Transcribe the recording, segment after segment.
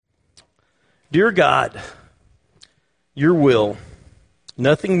Dear God, your will,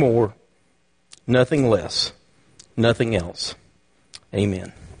 nothing more, nothing less, nothing else.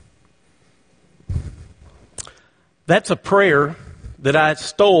 Amen. That's a prayer that I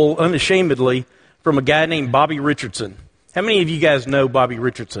stole unashamedly from a guy named Bobby Richardson. How many of you guys know Bobby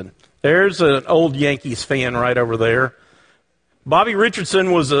Richardson? There's an old Yankees fan right over there. Bobby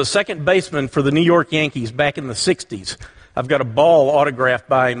Richardson was a second baseman for the New York Yankees back in the 60s. I've got a ball autographed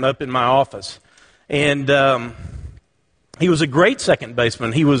by him up in my office. And he was a great second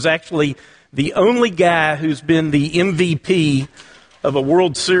baseman. He was actually the only guy who's been the MVP of a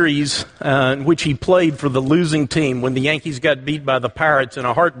World Series in which he played for the losing team. When the Yankees got beat by the Pirates in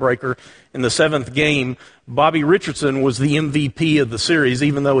a heartbreaker in the 7th game, Bobby Richardson was the MVP of the series,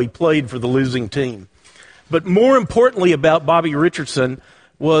 even though he played for the losing team. But more importantly about Bobby Richardson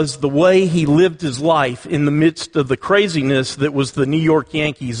was the way he lived his life in the midst of the craziness that was the New York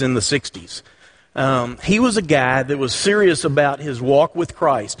Yankees in the 60s. He was a guy that was serious about his walk with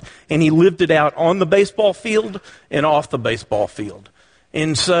Christ, and he lived it out on the baseball field and off the baseball field.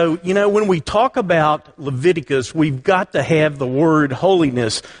 And so, when we talk about Leviticus, we've got to have the word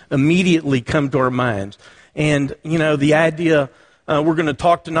holiness immediately come to our minds. And, the idea, we're going to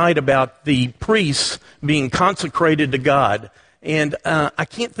talk tonight about the priests being consecrated to God. And I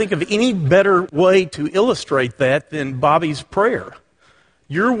can't think of any better way to illustrate that than Bobby's prayer.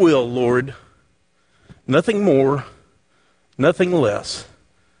 Your will, Lord, nothing more, nothing less,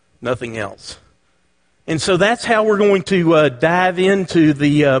 nothing else. And so that's how we're going to dive into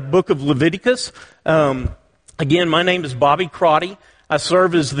the book of Leviticus. Again, my name is Bobby Crotty. I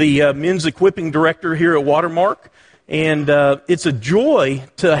serve as the men's equipping director here at Watermark. And it's a joy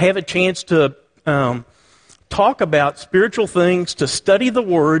to have a chance to talk about spiritual things, to study the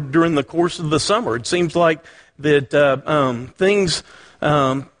Word during the course of the summer. It seems like that things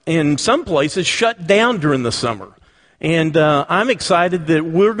in some places shut down during the summer. And I'm excited that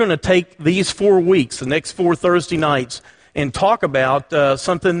we're going to take these 4 weeks, the next 4 Thursday nights, and talk about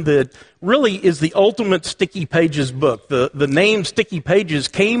something that really is the ultimate Sticky Pages book. The name Sticky Pages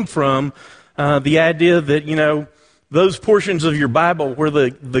came from the idea that, those portions of your Bible where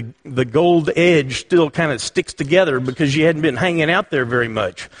the gold edge still kind of sticks together because you hadn't been hanging out there very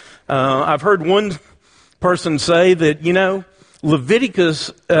much. I've heard one person say that,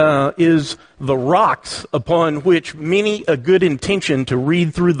 Leviticus is the rocks upon which many a good intention to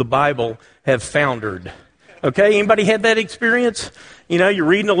read through the Bible have foundered. Okay, anybody had that experience? You're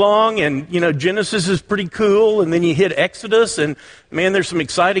reading along and, Genesis is pretty cool, and then you hit Exodus, and man, there's some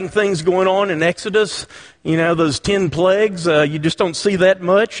exciting things going on in Exodus. Those 10 plagues, you just don't see that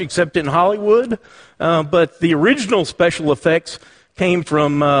much except in Hollywood. But the original special effects came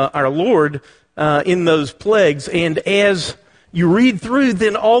from our Lord in those plagues, and as you read through,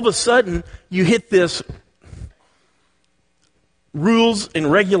 then all of a sudden you hit this rules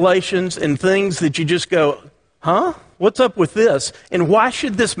and regulations and things that you just go, huh? What's up with this? And why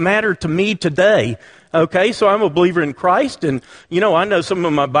should this matter to me today? Okay, so I'm a believer in Christ, and, I know some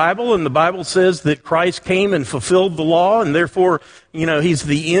of my Bible, and the Bible says that Christ came and fulfilled the law, and therefore, He's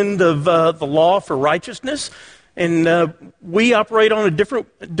the end of the law for righteousness. And we operate on a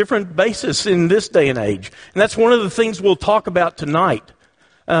different basis in this day and age. And that's one of the things we'll talk about tonight.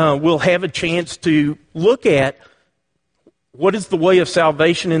 We'll have a chance to look at what is the way of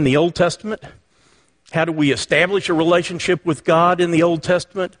salvation in the Old Testament. How do we establish a relationship with God in the Old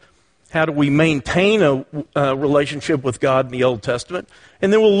Testament? How do we maintain a relationship with God in the Old Testament?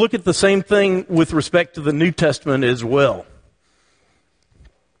 And then we'll look at the same thing with respect to the New Testament as well.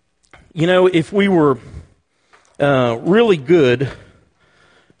 If we were really good,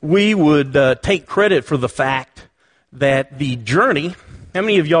 we would take credit for the fact that the Journey, how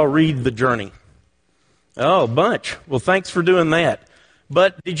many of y'all read the Journey? Oh, a bunch. Well, thanks for doing that.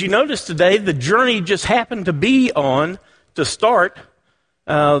 But did you notice today the Journey just happened to be on to start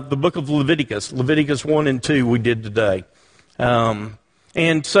the book of Leviticus. Leviticus 1 and 2 we did today.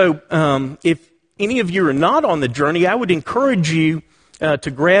 And so if any of you are not on the Journey, I would encourage you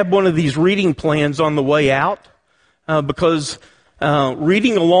to grab one of these reading plans on the way out. Because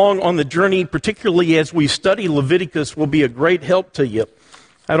reading along on the journey, particularly as we study Leviticus, will be a great help to you.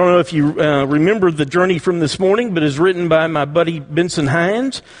 I don't know if you remember the journey from this morning, but it's written by my buddy Benson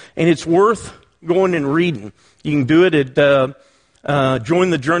Hines, and it's worth going and reading. You can do it at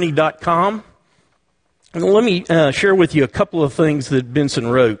jointhejourney.com. And let me share with you a couple of things that Benson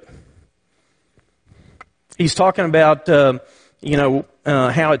wrote. He's talking about how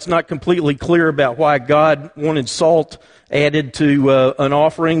it's not completely clear about why God wanted salt added to an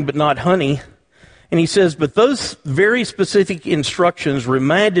offering but not honey. And he says, but those very specific instructions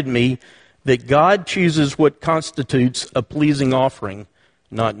reminded me that God chooses what constitutes a pleasing offering,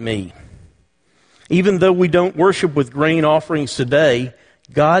 not me. Even though we don't worship with grain offerings today,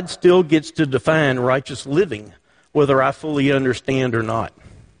 God still gets to define righteous living, whether I fully understand or not.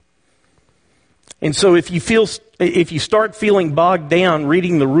 And so if you start feeling bogged down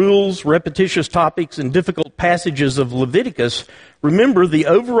reading the rules, repetitious topics, and difficult passages of Leviticus, remember the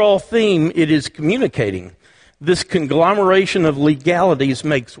overall theme it is communicating. This conglomeration of legalities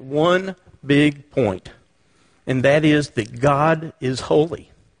makes one big point, and that is that God is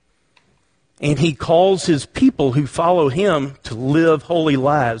holy. And He calls His people who follow Him to live holy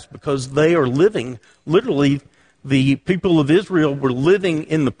lives because they are living, literally, the people of Israel were living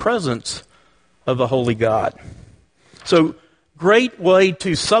in the presence of a holy God. So, great way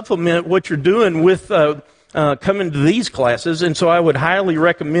to supplement what you're doing with coming to these classes. And so I would highly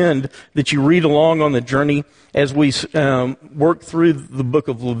recommend that you read along on the journey as we work through the book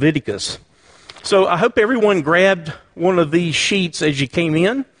of Leviticus. So I hope everyone grabbed one of these sheets as you came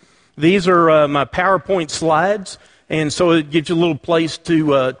in. These are my PowerPoint slides, and so it gives you a little place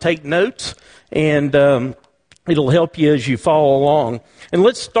to take notes, and it'll help you as you follow along. And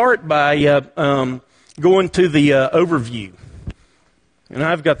let's start by going to the overview. And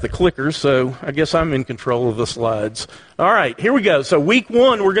I've got the clicker, so I guess I'm in control of the slides. All right, here we go. So week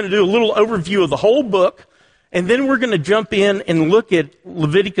 1, we're going to do a little overview of the whole book, and then we're going to jump in and look at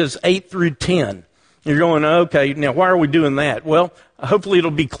Leviticus 8 through 10. You're going, okay, now why are we doing that? Well, hopefully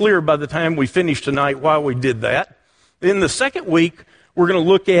it'll be clear by the time we finish tonight why we did that. In the second week, we're going to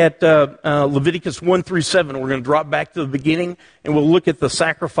look at Leviticus 1 through 7. We're going to drop back to the beginning, and we'll look at the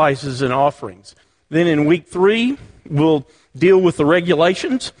sacrifices and offerings. Then in week 3, we'll deal with the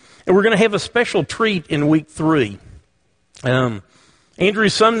regulations, and we're going to have a special treat in week 3. Andrew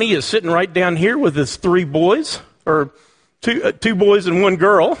Sumney is sitting right down here with his 3 boys, or two boys and 1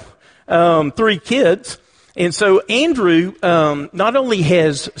 girl, 3 kids. And so Andrew not only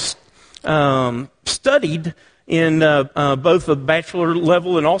has studied in both a bachelor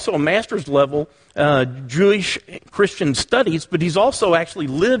level and also a master's level Jewish Christian studies, but he's also actually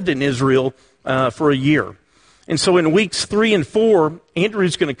lived in Israel for a year. And so in weeks 3 and 4,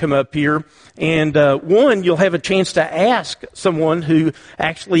 Andrew's going to come up here, and you'll have a chance to ask someone who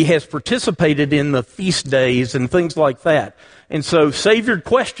actually has participated in the feast days and things like that. And so save your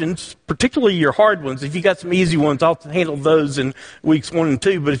questions, particularly your hard ones. If you got some easy ones, I'll handle those in weeks 1 and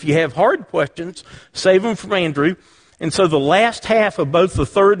 2. But if you have hard questions, save them from Andrew. And so the last half of both the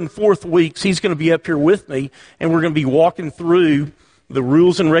 3rd and 4th weeks, he's going to be up here with me, and we're going to be walking through the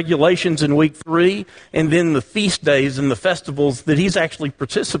rules and regulations in week 3, and then the feast days and the festivals that he's actually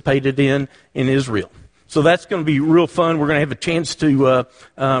participated in Israel. So that's going to be real fun. We're going to have a chance to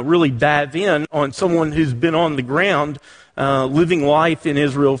really dive in on someone who's been on the ground living life in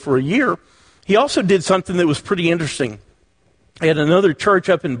Israel for a year. He also did something that was pretty interesting. At another church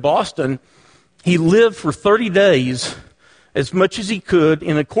up in Boston, he lived for 30 days as much as he could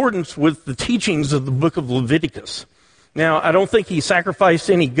in accordance with the teachings of the book of Leviticus. Now, I don't think he sacrificed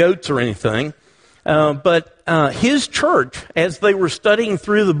any goats or anything, but his church, as they were studying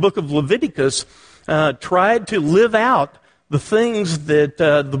through the book of Leviticus, tried to live out the things that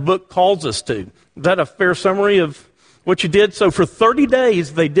the book calls us to. Is that a fair summary of what you did? So for 30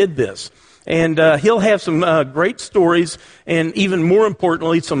 days, they did this. And he'll have some great stories, and even more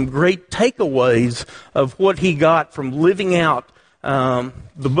importantly, some great takeaways of what he got from living out the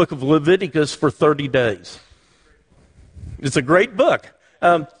book of Leviticus for 30 days. It's a great book.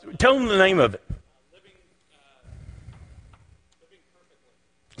 Tell them the name of it.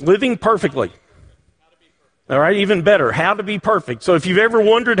 Living Perfectly. All right, even better, How to Be Perfect. So if you've ever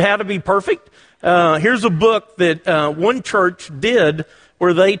wondered how to be perfect, here's a book that one church did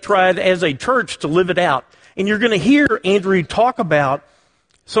where they tried as a church to live it out. And you're going to hear Andrew talk about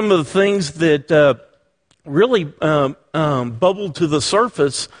some of the things that really bubbled to the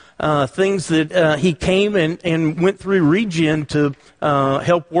surface, things that he came and went through Regen to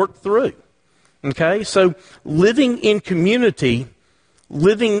help work through. Okay, so living in community,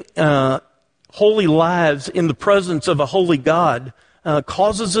 living holy lives in the presence of a holy God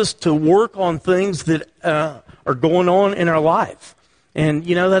causes us to work on things that are going on in our life. And,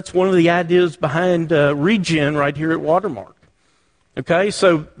 you know, that's one of the ideas behind Regen right here at Watermark. Okay,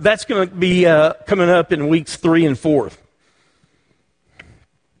 so that's going to be coming up in weeks 3 and 4.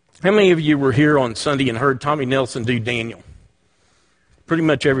 How many of you were here on Sunday and heard Tommy Nelson do Daniel? Pretty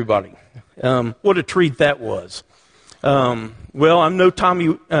much everybody. What a treat that was. Well, I'm no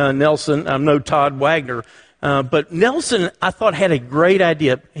Tommy Nelson. I'm no Todd Wagner. But Nelson, I thought, had a great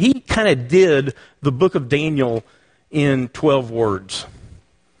idea. He kind of did the book of Daniel in 12 words.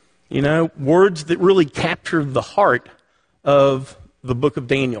 Words that really capture the heart of the book of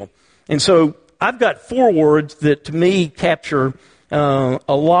Daniel. And so I've got 4 words that to me capture a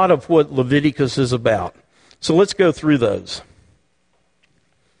lot of what Leviticus is about. So let's go through those.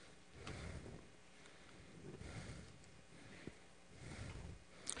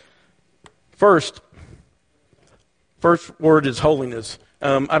 First word is holiness.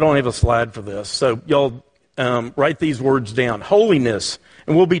 I don't have a slide for this, so y'all write these words down. Holiness,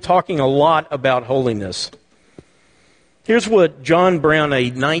 and we'll be talking a lot about holiness. Here's what John Brown, a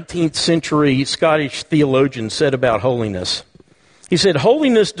 19th century Scottish theologian, said about holiness. He said,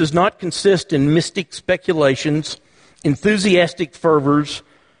 "Holiness does not consist in mystic speculations, enthusiastic fervors,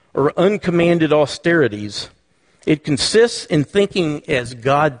 or uncommanded austerities. It consists in thinking as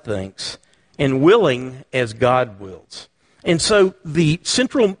God thinks and willing as God wills." And so the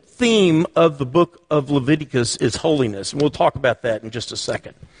central theme of the book of Leviticus is holiness, and we'll talk about that in just a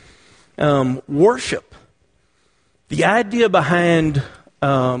second. Worship. The idea behind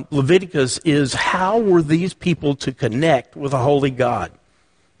Leviticus is how were these people to connect with a holy God?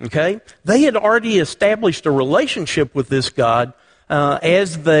 Okay? They had already established a relationship with this God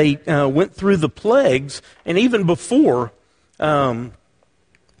as they went through the plagues, and even before,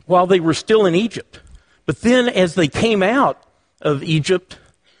 while they were still in Egypt. But then as they came out of Egypt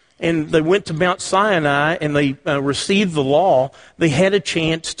and they went to Mount Sinai and they received the law, they had a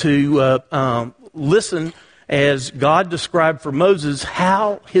chance to listen as God described for Moses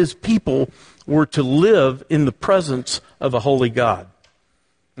how his people were to live in the presence of a holy God.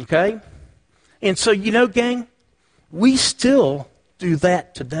 Okay? And so, gang, we still do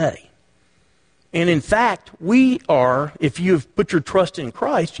that today. And in fact, we are, if you've put your trust in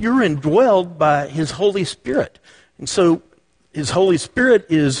Christ, you're indwelled by His Holy Spirit. And so His Holy Spirit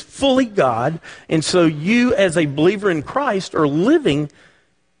is fully God. And so you, as a believer in Christ, are living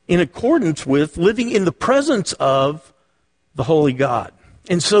in accordance with, living in the presence of the Holy God.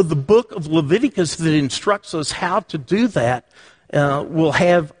 And so the book of Leviticus that instructs us how to do that will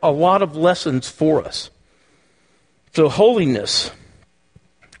have a lot of lessons for us. So holiness.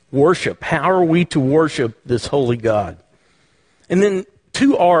 Worship. How are we to worship this holy God? And then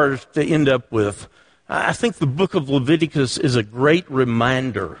 2 R's to end up with. I think the book of Leviticus is a great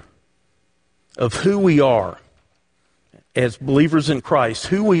reminder of who we are as believers in Christ,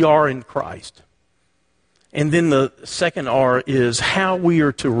 who we are in Christ. And then the second R is how we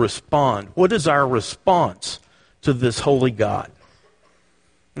are to respond. What is our response to this holy God?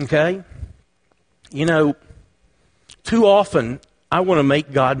 Okay? Too often I want to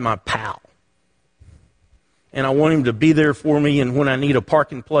make God my pal. And I want Him to be there for me. And when I need a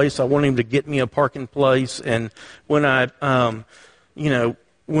parking place, I want Him to get me a parking place. And when I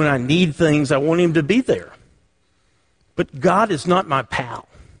need things, I want Him to be there. But God is not my pal.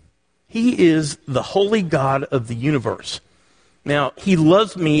 He is the holy God of the universe. Now, He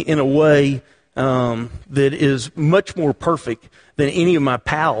loves me in a way that is much more perfect than any of my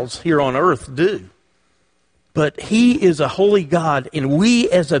pals here on earth do. But He is a holy God, and we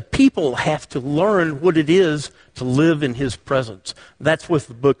as a people have to learn what it is to live in His presence. That's what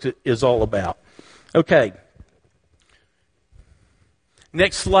the book is all about. Okay.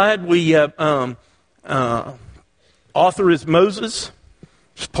 Next slide, author is Moses.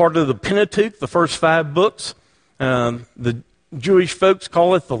 It's part of the Pentateuch, the first 5 books. The Jewish folks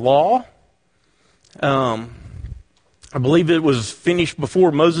call it the law. I believe it was finished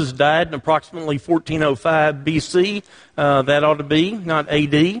before Moses died in approximately 1405 BC. That ought to be, not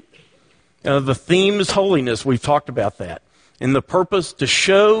AD. The theme is holiness. We've talked about that. And the purpose to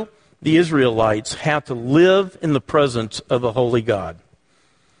show the Israelites how to live in the presence of a holy God.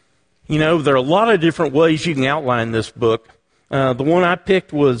 There are a lot of different ways you can outline this book. The one I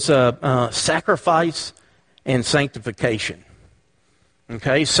picked was sacrifice and sanctification.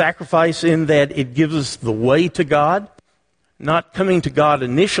 Okay, sacrifice in that it gives us the way to God. Not coming to God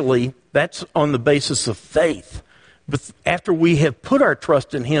initially, that's on the basis of faith. But after we have put our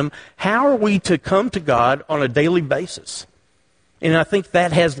trust in Him, how are we to come to God on a daily basis? And I think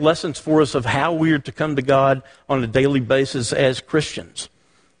that has lessons for us of how we are to come to God on a daily basis as Christians.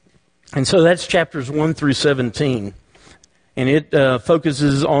 And so that's chapters 1 through 17. And it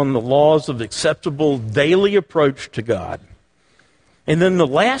focuses on the laws of acceptable daily approach to God. And then the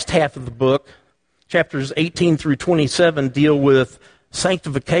last half of the book, chapters 18 through 27, deal with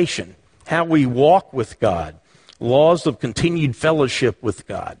sanctification, how we walk with God, laws of continued fellowship with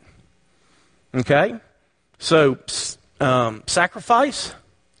God. Okay? So, sacrifice,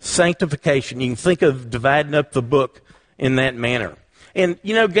 sanctification. You can think of dividing up the book in that manner. And,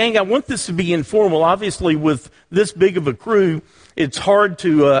 gang, I want this to be informal. Obviously, with this big of a crew, it's hard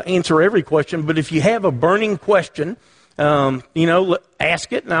to answer every question, but if you have a burning question,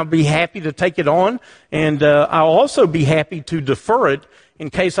 ask it, and I'll be happy to take it on. And I'll also be happy to defer it in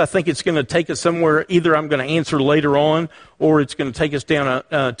case I think it's going to take us somewhere either I'm going to answer later on or it's going to take us down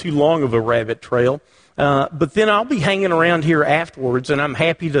too long of a rabbit trail. But then I'll be hanging around here afterwards, and I'm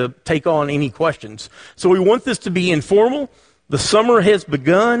happy to take on any questions. So we want this to be informal. The summer has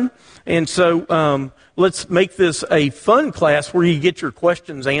begun, and so let's make this a fun class where you get your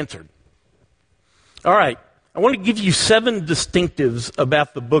questions answered. All right. I want to give you 7 distinctives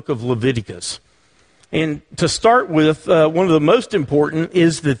about the book of Leviticus. And to start with, one of the most important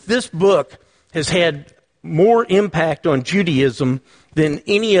is that this book has had more impact on Judaism than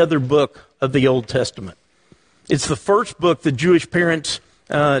any other book of the Old Testament. It's the first book that Jewish parents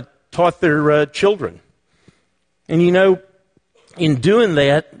taught their children. And in doing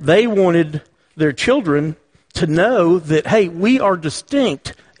that, they wanted their children to know that, hey, we are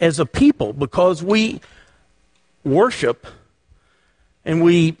distinct as a people because we worship and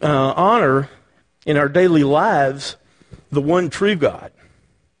we honor in our daily lives the one true God.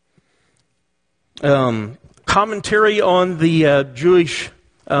 Commentary on the Jewish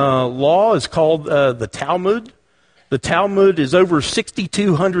law is called the Talmud. The Talmud is over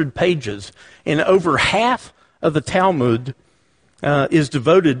 6,200 pages, and over half of the Talmud is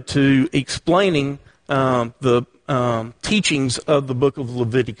devoted to explaining the teachings of the book of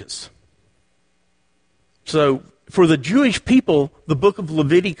Leviticus. So, for the Jewish people, the book of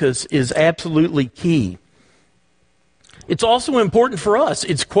Leviticus is absolutely key. It's also important for us.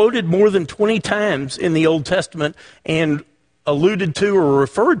 It's quoted more than 20 times in the Old Testament and alluded to or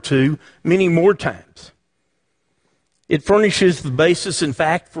referred to many more times. It furnishes the basis, in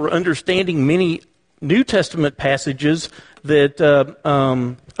fact, for understanding many New Testament passages that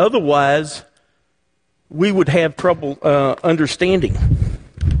otherwise we would have trouble understanding.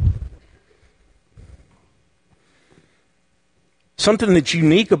 Something that's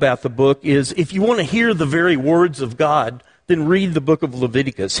unique about the book is if you want to hear the very words of God, then read the book of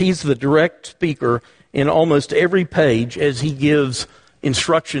Leviticus. He's the direct speaker in almost every page as he gives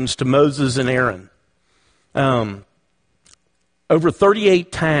instructions to Moses and Aaron. Over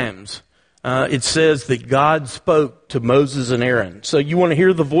 38 times it says that God spoke to Moses and Aaron. So you want to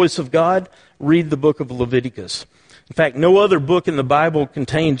hear the voice of God? Read the book of Leviticus. In fact, no other book in the Bible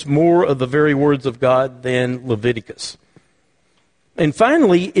contains more of the very words of God than Leviticus. And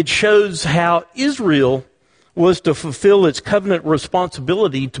finally, it shows how Israel was to fulfill its covenant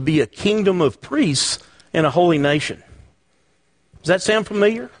responsibility to be a kingdom of priests and a holy nation. Does that sound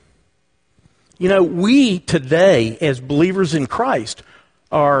familiar? We today, as believers in Christ,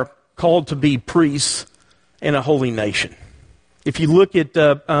 are called to be priests and a holy nation. If you look at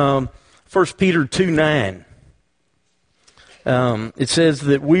 1 Peter 2:9, it says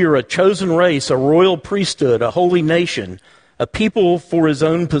that we are a chosen race, a royal priesthood, a holy nation, a people for his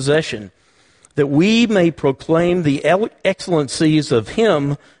own possession, that we may proclaim the excellencies of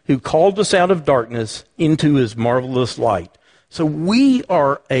him who called us out of darkness into his marvelous light. So we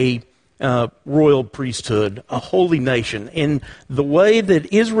are a royal priesthood, a holy nation. And the way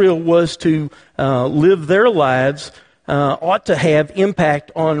that Israel was to live their lives ought to have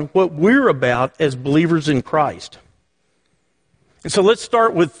impact on what we're about as believers in Christ. And so let's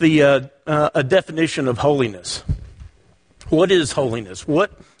start with a definition of holiness. What is holiness?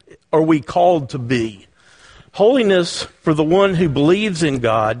 What are we called to be? Holiness, for the one who believes in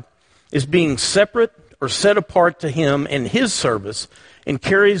God, is being separate or set apart to him and his service, and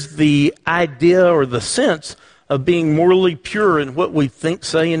carries the idea or the sense of being morally pure in what we think,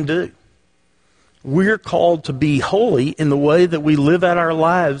 say, and do. We're called to be holy in the way that we live out our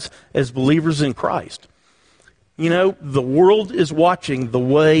lives as believers in Christ. The world is watching the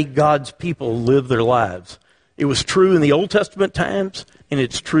way God's people live their lives. It was true in the Old Testament times, and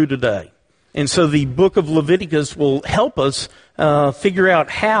it's true today. And so the book of Leviticus will help us figure out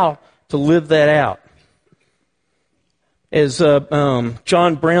how to live that out. As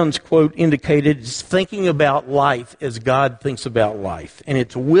John Brown's quote indicated, it's thinking about life as God thinks about life, and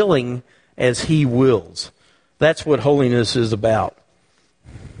it's willing as he wills. That's what holiness is about.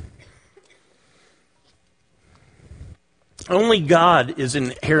 Only God is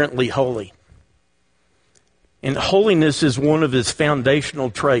inherently holy. And holiness is one of his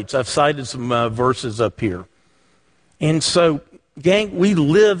foundational traits. I've cited some verses up here. And so, gang, we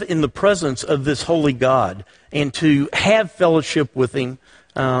live in the presence of this holy God. And to have fellowship with him,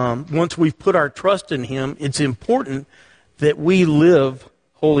 once we've put our trust in him, it's important that we live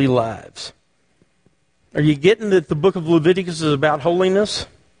holy lives. Are you getting that the book of Leviticus is about holiness?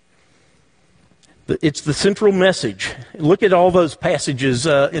 It's the central message. Look at all those passages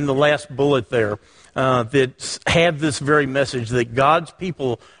in the last bullet there that have this very message that God's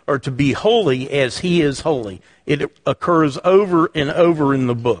people are to be holy as He is holy. It occurs over and over in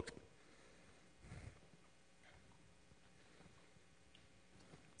the book.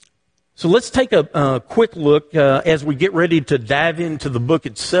 So let's take a quick look as we get ready to dive into the book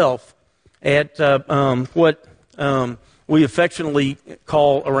itself at what we affectionately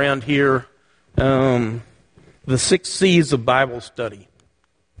call around here the 6 C's of Bible study.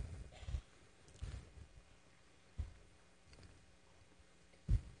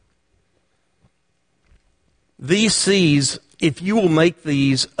 These C's, if you will make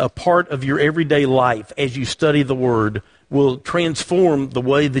these a part of your everyday life as you study the Word, will transform the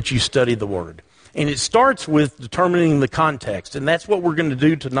way that you study the Word. And it starts with determining the context, and that's what we're going to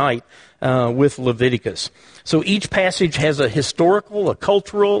do tonight with Leviticus. So each passage has a historical, a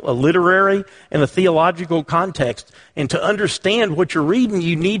cultural, a literary, and a theological context. And to understand what you're reading,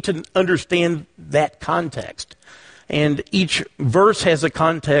 you need to understand that context. And each verse has a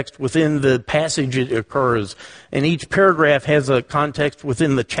context within the passage it occurs. And each paragraph has a context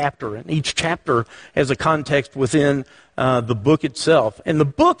within the chapter. And each chapter has a context within the book itself. And the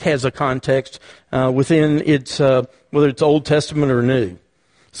book has a context within its, whether it's Old Testament or New.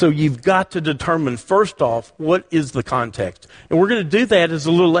 So you've got to determine, first off, what is the context. And we're going to do that as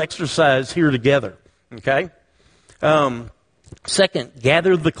a little exercise here together. Okay? Second,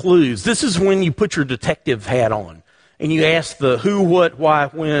 gather the clues. This is when you put your detective hat on. And you ask the who, what, why,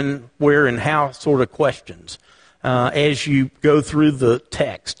 when, where, and how sort of questions as you go through the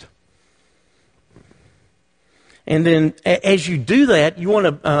text. And then as you do that, you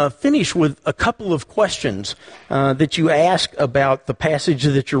want to finish with a couple of questions that you ask about the passage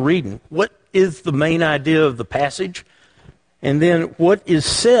that you're reading. What is the main idea of the passage? And then what is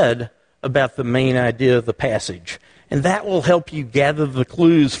said about the main idea of the passage? And that will help you gather the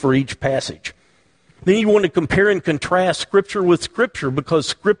clues for each passage. Then you want to compare and contrast Scripture with Scripture, because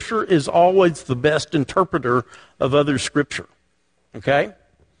Scripture is always the best interpreter of other Scripture. Okay?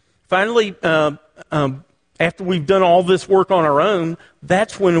 Finally, after we've done all this work on our own,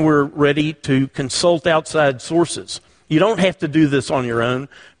 that's when we're ready to consult outside sources. You don't have to do this on your own,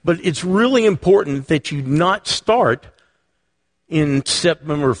 but it's really important that you not start in step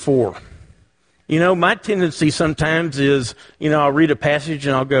number 4. You know, my tendency sometimes is, I'll read a passage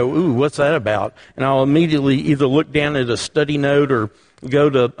and I'll go, ooh, what's that about? And I'll immediately either look down at a study note or go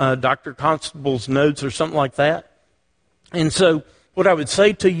to Dr. Constable's notes or something like that. And so what I would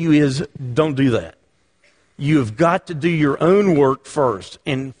say to you is, don't do that. You've got to do your own work first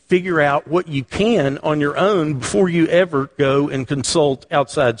and figure out what you can on your own before you ever go and consult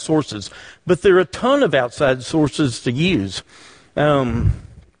outside sources. But there are a ton of outside sources to use.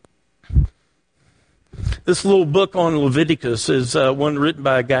 This little book on Leviticus is one written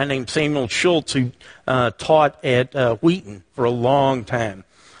by a guy named Samuel Schultz who taught at Wheaton for a long time.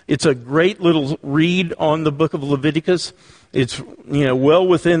 It's a great little read on the book of Leviticus. It's well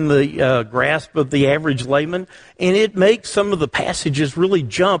within the grasp of the average layman, and it makes some of the passages really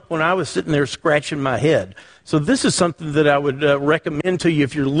jump when I was sitting there scratching my head. So this is something that I would recommend to you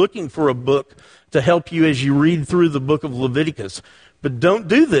if you're looking for a book to help you as you read through the book of Leviticus. But don't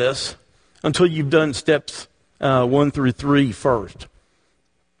do this until you've done steps 1 through 3 first.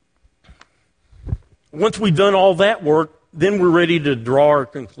 Once we've done all that work, then we're ready to draw our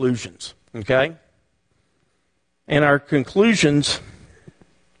conclusions, okay? And our conclusions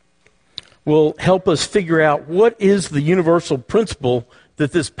will help us figure out what is the universal principle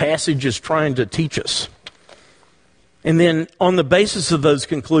that this passage is trying to teach us. And then on the basis of those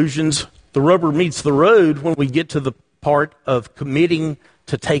conclusions, the rubber meets the road when we get to the part of committing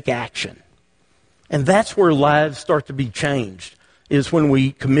to take action. And that's where lives start to be changed, is when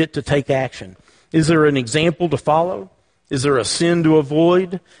we commit to take action. Is there an example to follow? Is there a sin to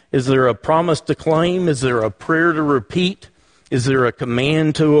avoid? Is there a promise to claim? Is there a prayer to repeat? Is there a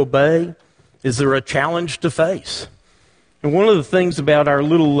command to obey? Is there a challenge to face? And one of the things about our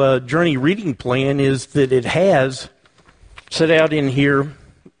little journey reading plan is that it has set out in here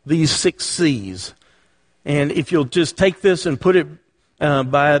these 6 C's. And if you'll just take this and put it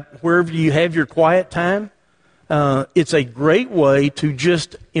by wherever you have your quiet time, it's a great way to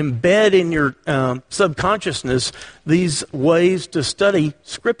just embed in your subconsciousness these ways to study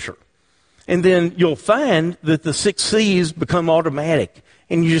Scripture. And then you'll find that the 6 C's become automatic,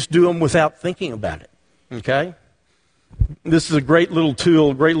 and you just do them without thinking about it. Okay? This is a great little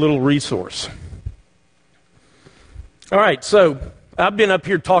tool, great little resource. All right, so I've been up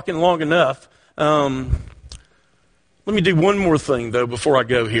here talking long enough. Let me do one more thing, though, before I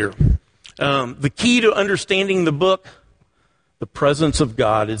go here. The key to understanding the book, the presence of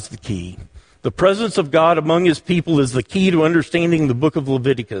God is the key. The presence of God among his people is the key to understanding the book of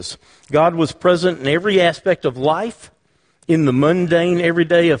Leviticus. God was present in every aspect of life, in the mundane,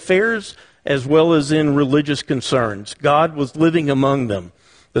 everyday affairs, as well as in religious concerns. God was living among them.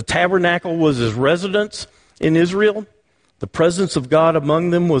 The tabernacle was his residence in Israel. The presence of God among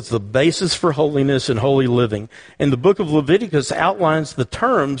them was the basis for holiness and holy living. And the book of Leviticus outlines the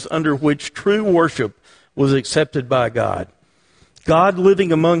terms under which true worship was accepted by God. God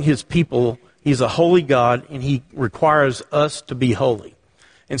living among his people, he's a holy God, and he requires us to be holy.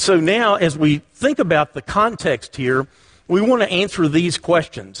 And so now, as we think about the context here, we want to answer these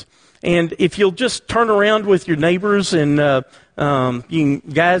questions. And if you'll just turn around with your neighbors, and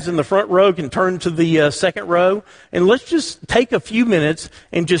guys in the front row can turn to the second row, and let's just take a few minutes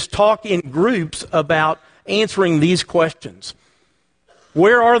and just talk in groups about answering these questions.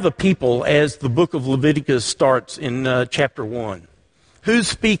 Where are the people as the book of Leviticus starts in chapter 1? Who's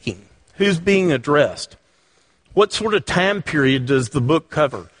speaking? Who's being addressed? What sort of time period does the book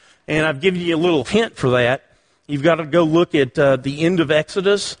cover? And I've given you a little hint for that. You've got to go look at the end of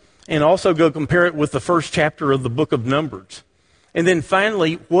Exodus and also go compare it with the first chapter of the book of Numbers. And then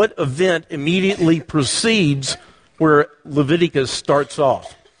finally, what event immediately precedes where Leviticus starts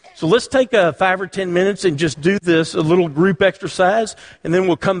off? So let's take 5 or 10 minutes and just do this, a little group exercise, and then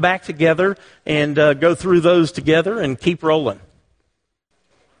we'll come back together and go through those together and keep rolling.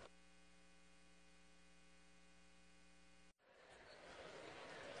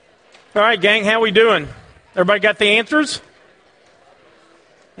 All right, gang, how we doing? Everybody got the answers?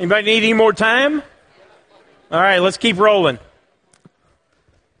 Anybody need any more time? All right, let's keep rolling.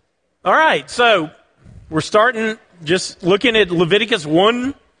 All right, so we're starting just looking at Leviticus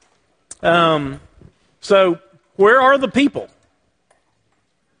 1. So where are the people?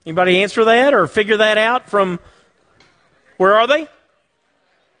 Anybody answer that or figure that out from, where are they?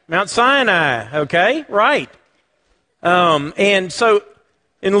 Mount Sinai, okay, right. And so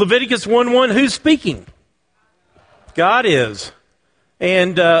in Leviticus 1:1, who's speaking? God is.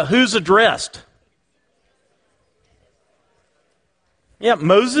 And who's addressed? Yeah,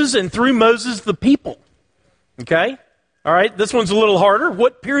 Moses, and through Moses, the people. Okay? All right, this one's a little harder.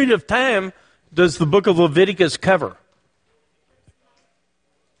 What period of time does the book of Leviticus cover?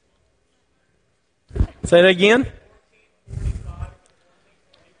 Say that again.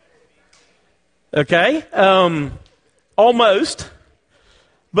 Okay, almost.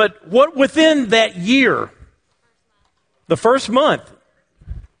 But what within that year, the first month,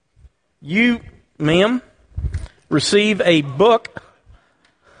 you, ma'am, receive a book.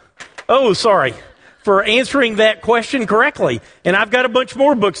 Oh, sorry, for answering that question correctly. And I've got a bunch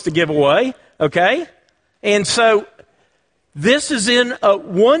more books to give away, okay? And so this is in a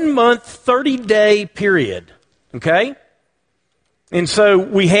 1 month, 30-day period, okay? And so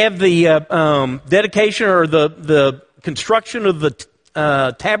we have the dedication or the construction of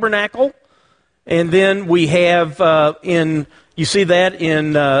the tabernacle. And then we have you see that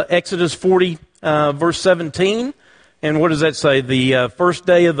in Exodus 40, verse 17. And what does that say? The first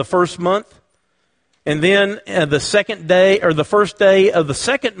day of the first month. And then the second day, or the first day of the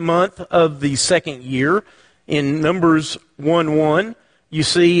second month of the second year, in Numbers 1:1, you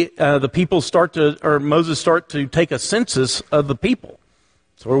see the people Moses start to take a census of the people.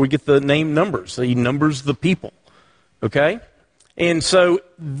 That's where we get the name Numbers. He numbers the people. Okay? And so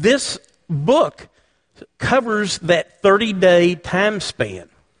this book covers that 30-day time span.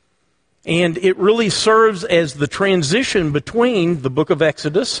 And it really serves as the transition between the book of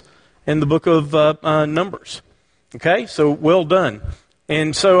Exodus and the book of Numbers. Okay, so well done.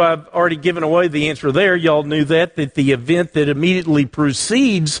 And so I've already given away the answer there. Y'all knew that the event that immediately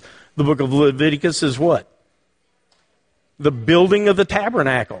precedes the book of Leviticus is what? The building of the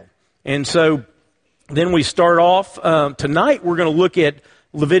tabernacle. And so then we start off, tonight we're going to look at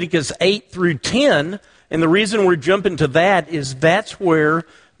Leviticus 8 through 10. And the reason we're jumping to that is that's where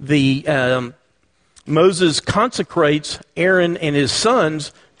Moses consecrates Aaron and his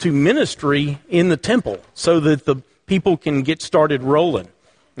sons to ministry in the temple so that the people can get started rolling.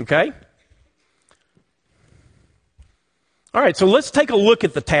 Okay? All right, so let's take a look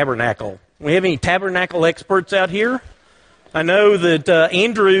at the tabernacle. We have any tabernacle experts out here? I know that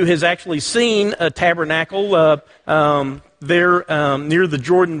Andrew has actually seen a tabernacle there near the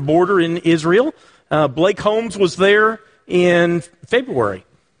Jordan border in Israel. Blake Holmes was there in February.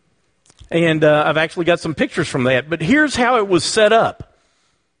 And I've actually got some pictures from that. But here's how it was set up.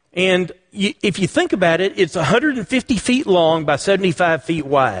 And if you think about it, it's 150 feet long by 75 feet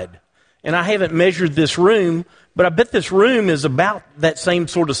wide. And I haven't measured this room, But I bet this room is about that same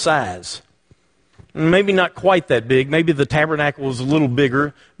sort of size. Maybe not quite that big. Maybe the tabernacle was a little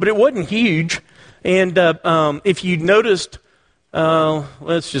bigger, but it wasn't huge. And if you noticed,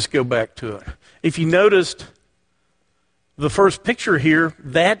 let's just go back to it. If you noticed the first picture here,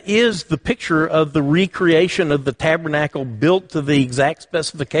 that is the picture of the recreation of the tabernacle built to the exact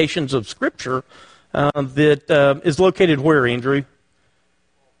specifications of Scripture that is located where, Andrew?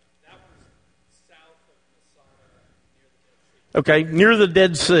 Okay, near the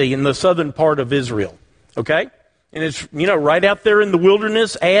Dead Sea in the southern part of Israel. Okay? And it's, right out there in the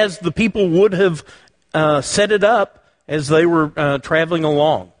wilderness as the people would have set it up as they were traveling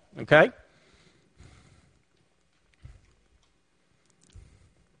along. Okay?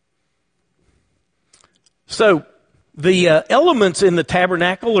 So, the elements in the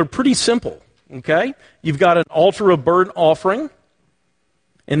tabernacle are pretty simple. Okay? You've got an altar of burnt offering,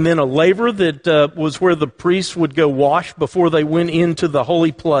 and then a laver that was where the priests would go wash before they went into the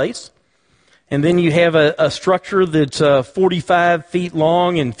holy place. And then you have a structure that's 45 feet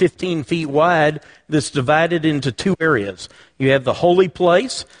long and 15 feet wide that's divided into two areas. You have the holy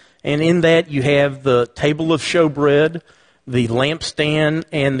place, and in that you have the table of showbread, the lampstand,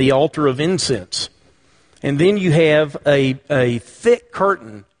 and the altar of incense. And then you have a thick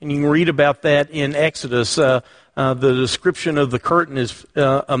curtain, and you can read about that in Exodus. The description of the curtain is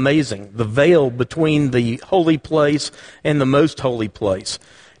amazing. The veil between the holy place and the most holy place.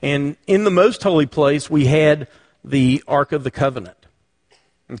 And in the most holy place, we had the Ark of the Covenant.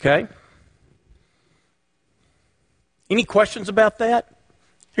 Okay? Any questions about that?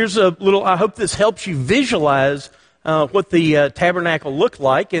 Here's a little, I hope this helps you visualize what the tabernacle looked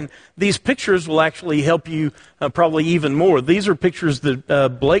like. And these pictures will actually help you probably even more. These are pictures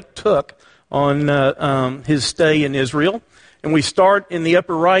that Blake took on his stay in Israel. And we start in the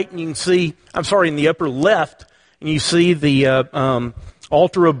upper right, and you can see, in the upper left, and you see the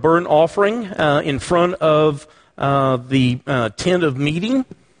altar of burnt offering in front of the tent of meeting.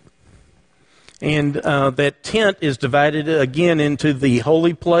 And that tent is divided again into the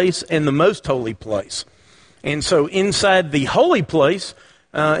holy place and the most holy place. And so inside the holy place,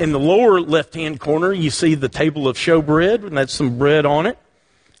 in the lower left-hand corner, you see the table of showbread, and that's some bread on it.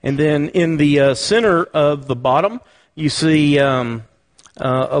 And then in the center of the bottom, you see a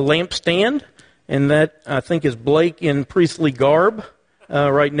lampstand, and that, I think, is Blake in priestly garb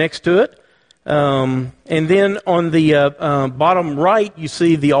right next to it. And then on the bottom right, you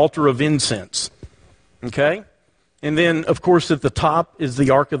see the altar of incense. Okay? And then, of course, at the top is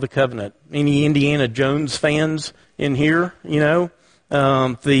the Ark of the Covenant. Any Indiana Jones fans in here?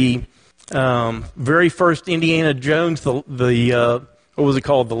 The very first Indiana Jones, the what was it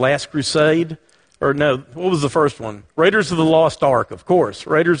called? The Last Crusade? Or no, what was the first one? Raiders of the Lost Ark, of course.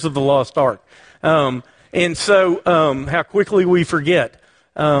 Raiders of the Lost Ark. And so, how quickly we forget.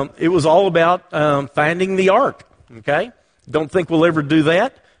 It was all about finding the Ark. Okay? Don't think we'll ever do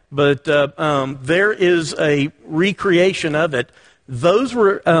that. But there is a recreation of it. Those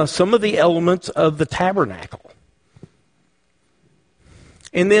were some of the elements of the tabernacle.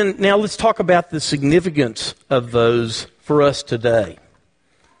 And then now let's talk about the significance of those for us today.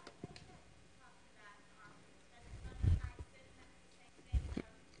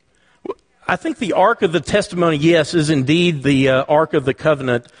 I think the Ark of the Testimony, yes, is indeed the Ark of the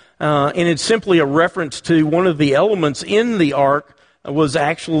Covenant. And it's simply a reference to one of the elements in the Ark was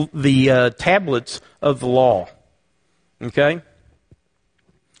actually the tablets of the law. Okay?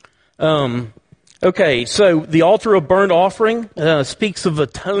 Okay, so the altar of burnt offering speaks of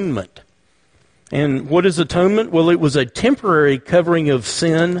atonement. And what is atonement? Well, it was a temporary covering of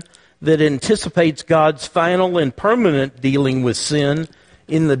sin that anticipates God's final and permanent dealing with sin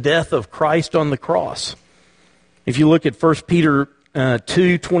in the death of Christ on the cross. If you look at 1 Peter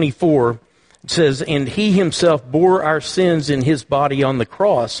 2:24, it says, "And he himself bore our sins in his body on the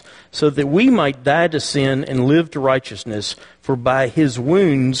cross, so that we might die to sin and live to righteousness, for by his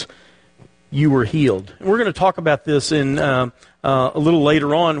wounds you were healed." And we're going to talk about this in a little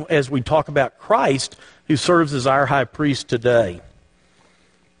later on as we talk about Christ, who serves as our high priest today.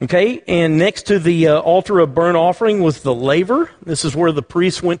 Okay, and next to the altar of burnt offering was the laver. This is where the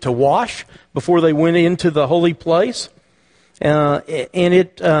priests went to wash before they went into the holy place. And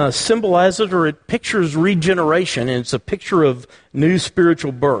it symbolizes, or it pictures regeneration, and it's a picture of new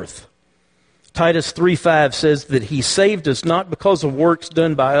spiritual birth. Titus 3:5 says that he saved us not because of works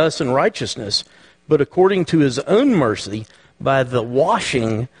done by us in righteousness, but according to his own mercy by the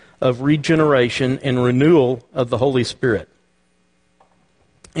washing of regeneration and renewal of the Holy Spirit.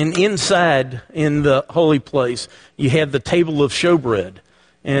 And inside, in the holy place, you have the table of showbread.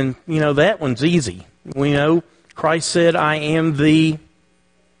 And, that one's easy. We know Christ said, I am the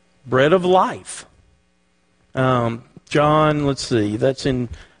bread of life. John, let's see, that's in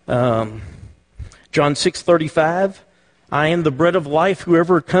John 6:35. I am the bread of life.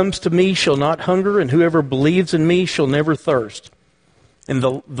 Whoever comes to me shall not hunger, and whoever believes in me shall never thirst. And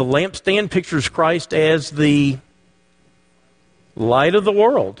the lampstand pictures Christ as the light of the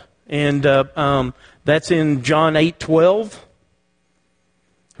world. And that's in John 8:12.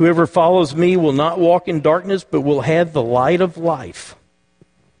 Whoever follows me will not walk in darkness, but will have the light of life.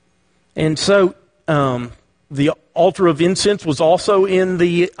 And so the altar of incense was also in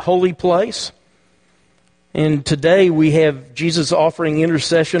the holy place. And today we have Jesus offering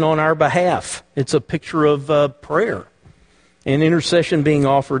intercession on our behalf. It's a picture of prayer and intercession being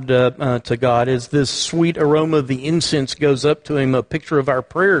offered to God as this sweet aroma of the incense goes up to Him, a picture of our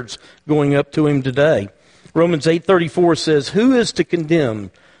prayers going up to Him today. Romans 8:34 says, who is to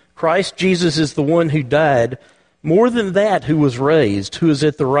condemn? Christ Jesus is the one who died, more than that, who was raised, who is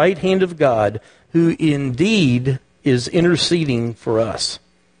at the right hand of God, who indeed is interceding for us.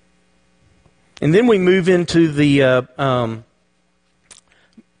 And then we move into the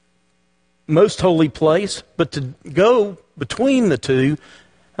most holy place, but to go between the two,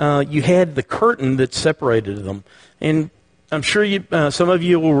 you had the curtain that separated them. And I'm sure some of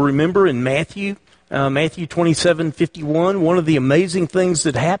you will remember in Matthew 27:51, one of the amazing things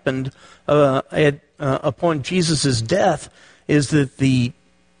that happened upon Jesus' death is that the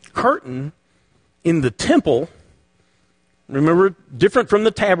curtain in the temple, remember, different from the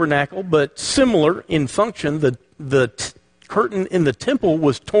tabernacle, but similar in function, the curtain in the temple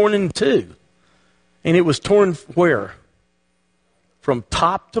was torn in two. And it was torn where? From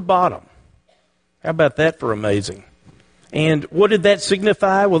top to bottom. How about that for amazing? And what did that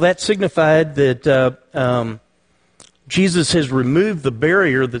signify? Well, that signified that Jesus has removed the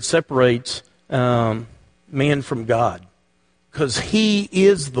barrier that separates man from God. Because He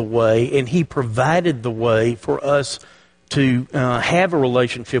is the way, and He provided the way for us to have a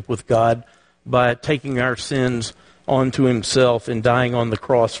relationship with God by taking our sins onto Himself and dying on the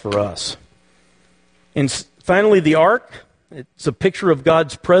cross for us. And finally, the ark. It's a picture of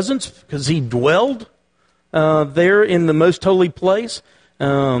God's presence because He dwelled there in the most holy place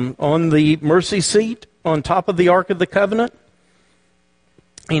on the mercy seat on top of the Ark of the Covenant.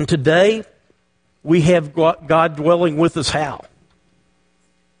 And today, we have God dwelling with us how?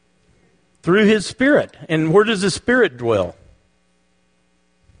 Through His Spirit. And where does His Spirit dwell?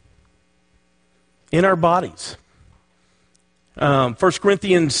 In our bodies. 1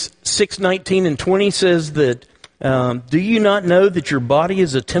 Corinthians 6:19 and 20 says that, do you not know that your body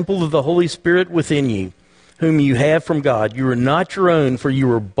is a temple of the Holy Spirit within you, whom you have from God? You are not your own, for you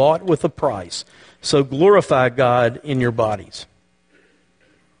were bought with a price. So glorify God in your bodies.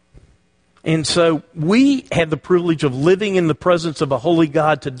 And so we have the privilege of living in the presence of a holy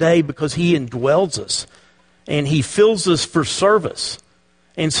God today because He indwells us and He fills us for service.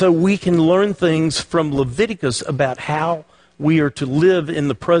 And so we can learn things from Leviticus about how we are to live in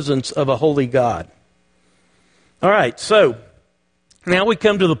the presence of a holy God. All right, so now we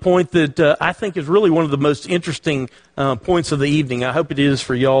come to the point that I think is really one of the most interesting points of the evening. I hope it is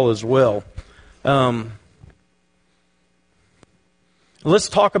for y'all as well. Let's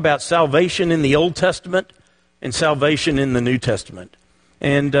talk about salvation in the Old Testament and salvation in the New Testament.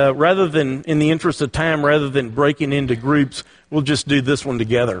 And rather than, in the interest of time, rather than breaking into groups, we'll just do this one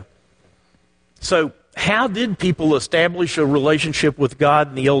together. So, how did people establish a relationship with God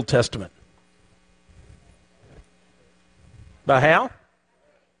in the Old Testament? By how?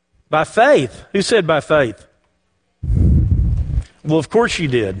 By faith. Who said by faith? Well, of course you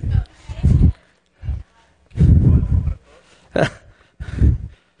did.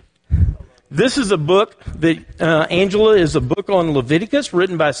 This is a book that, Angela, is a book on Leviticus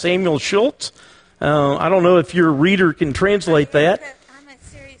written by Samuel Schultz. I don't know if your reader can translate that. I'm a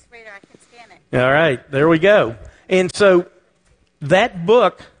serious reader. I can scan it. All right, there we go. And so that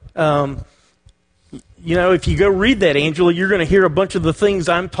book, if you go read that, Angela, you're going to hear a bunch of the things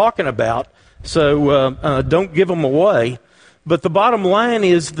I'm talking about. So don't give them away. But the bottom line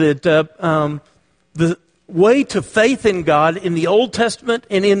is that the way to faith in God in the Old Testament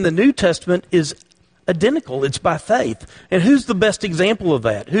and in the New Testament is identical. It's by faith. And who's the best example of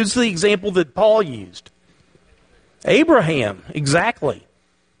that? Who's the example that Paul used? Abraham, exactly.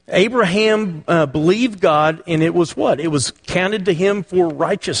 Abraham believed God, and it was what? It was counted to him for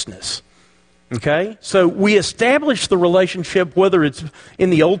righteousness. Okay? So we establish the relationship, whether it's in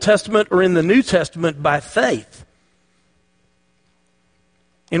the Old Testament or in the New Testament, by faith.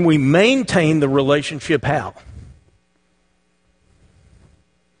 And we maintain the relationship how?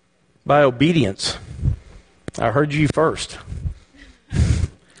 By obedience. I heard you first.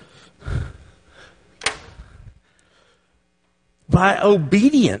 By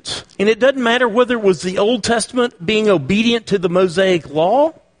obedience. And it doesn't matter whether it was the Old Testament being obedient to the Mosaic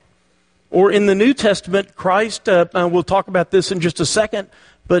law, or in the New Testament, Christ, we'll talk about this in just a second,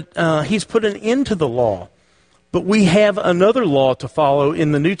 but he's put an end to the law. But we have another law to follow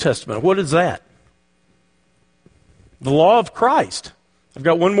in the New Testament. What is that? The law of Christ. I've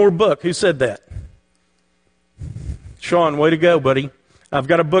got one more book. Who said that? Sean, way to go, buddy. I've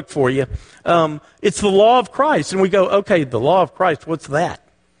got a book for you. It's the law of Christ. And we go, okay, the law of Christ, what's that?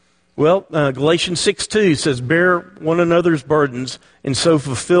 Well, Galatians 6:2 says, bear one another's burdens and so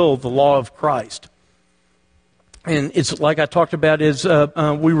fulfill the law of Christ. And it's like I talked about as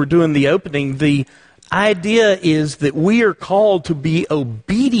we were doing the opening, the idea is that we are called to be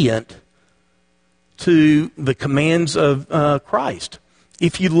obedient to the commands of Christ.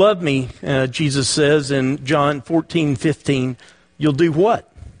 If you love me, Jesus says in John 14:15, you'll do what?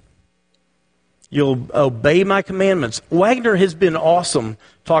 You'll obey my commandments. Wagner has been awesome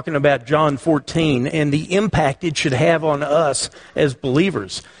talking about John 14 and the impact it should have on us as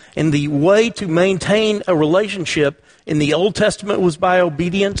believers. And the way to maintain a relationship in the Old Testament was by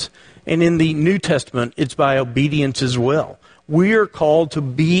obedience, and in the New Testament it's by obedience as well. We are called to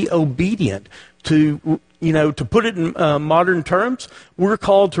be obedient. To put it in modern terms, we're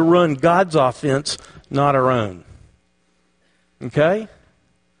called to run God's offense, not our own. Okay?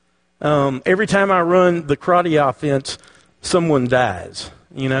 Every time I run the karate offense, someone dies.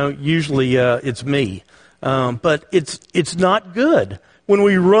 Usually it's me. But it's not good. When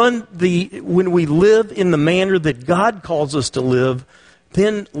we live in the manner that God calls us to live,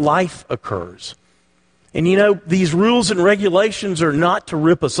 then life occurs. And these rules and regulations are not to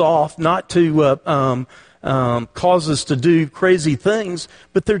rip us off, not to cause us to do crazy things,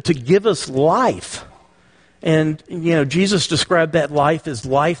 but they're to give us life. And, Jesus described that life as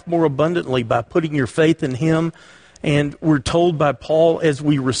life more abundantly by putting your faith in Him. And we're told by Paul, as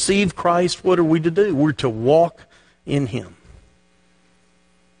we receive Christ, what are we to do? We're to walk in Him.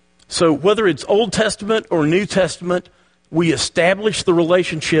 So whether it's Old Testament or New Testament, we establish the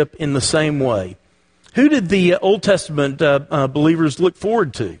relationship in the same way. Who did the Old Testament believers look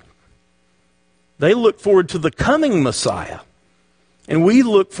forward to? They look forward to the coming Messiah. And we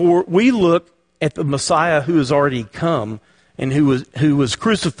look at the Messiah who has already come and who was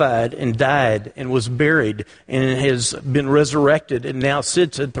crucified and died and was buried and has been resurrected and now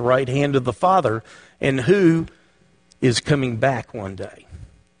sits at the right hand of the Father, and who is coming back one day.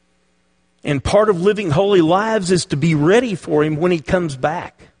 And part of living holy lives is to be ready for Him when He comes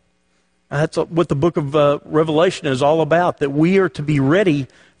back. That's what the book of Revelation is all about, that we are to be ready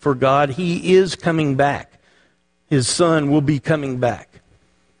for God. He is coming back. His Son will be coming back.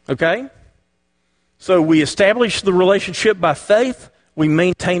 Okay? So we establish the relationship by faith. We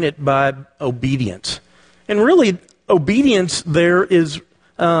maintain it by obedience. And really, obedience there is,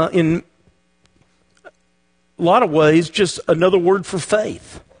 in a lot of ways, just another word for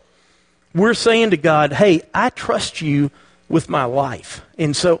faith. We're saying to God, hey, I trust you with my life.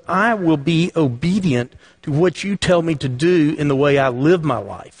 And so I will be obedient to what you tell me to do in the way I live my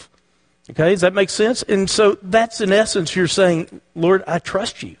life. Okay, does that make sense? And so that's in essence, you're saying, Lord, I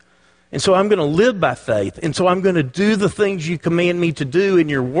trust you. And so I'm going to live by faith. And so I'm going to do the things you command me to do in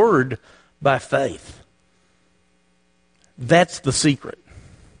your word by faith. That's the secret.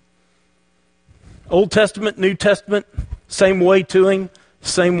 Old Testament, New Testament, same way to Him,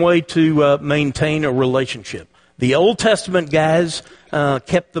 same way to maintain a relationship. The Old Testament guys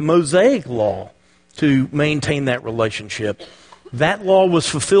kept the Mosaic law to maintain that relationship. That law was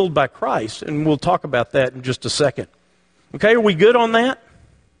fulfilled by Christ, and we'll talk about that in just a second. Okay, are we good on that?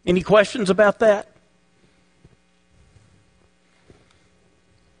 Any questions about that?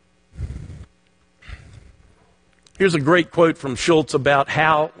 Here's a great quote from Schultz about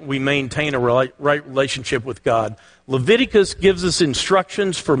how we maintain a right relationship with God. Leviticus gives us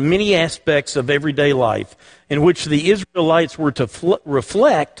instructions for many aspects of everyday life in which the Israelites were to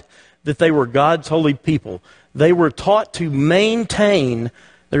reflect that they were God's holy people. They were taught to maintain,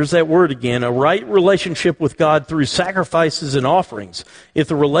 there's that word again, a right relationship with God through sacrifices and offerings. If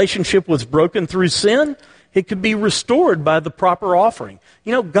the relationship was broken through sin, it could be restored by the proper offering.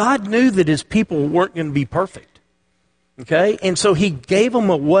 God knew that His people weren't going to be perfect. Okay? And so He gave them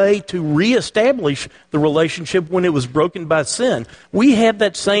a way to reestablish the relationship when it was broken by sin. We have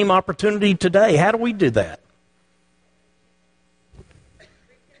that same opportunity today. How do we do that?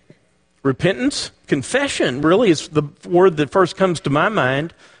 Repentance. Confession really is the word that first comes to my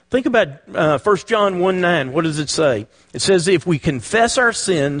mind. Think about 1 John 1:9. What does it say? It says, if we confess our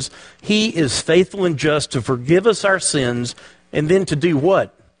sins, He is faithful and just to forgive us our sins, and then to do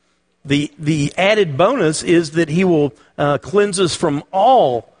what? The added bonus is that He will cleanse us from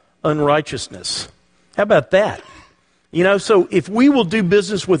all unrighteousness. How about that? You know, so if we will do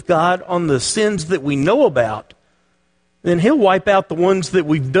business with God on the sins that we know about, then He'll wipe out the ones that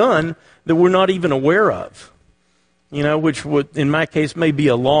we've done that we're not even aware of. You know, which would, in my case, may be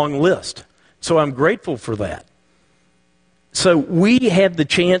a long list. So I'm grateful for that. So we have the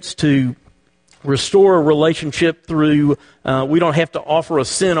chance to restore a relationship through, we don't have to offer a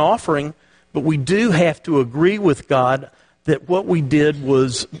sin offering, but we do have to agree with God that what we did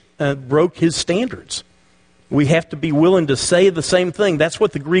was broke His standards. We have to be willing to say the same thing. That's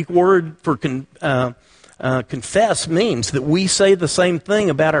what the Greek word for confess means, that we say the same thing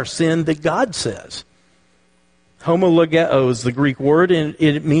about our sin that God says. Homologeo is the Greek word, and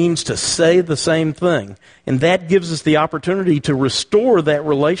it means to say the same thing. And that gives us the opportunity to restore that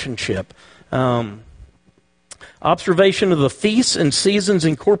relationship. Observation of the feasts and seasons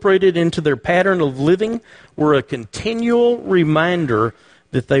incorporated into their pattern of living were a continual reminder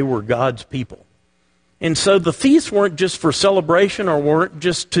that they were God's people. And so the feasts weren't just for celebration or weren't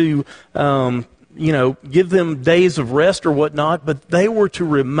just to, give them days of rest or whatnot, but they were to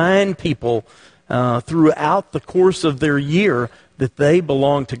remind people throughout the course of their year that they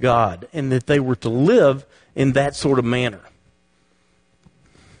belonged to God and that they were to live in that sort of manner.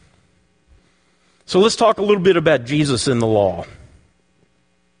 So let's talk a little bit about Jesus in the law.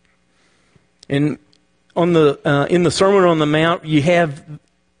 And in the Sermon on the Mount, you have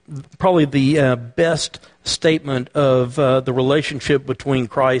probably the best statement of the relationship between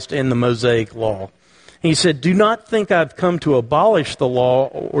Christ and the Mosaic law. He said, "Do not think I've come to abolish the law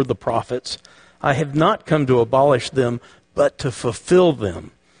or the prophets. I have not come to abolish them, but to fulfill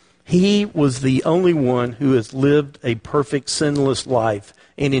them." He was the only one who has lived a perfect, sinless life.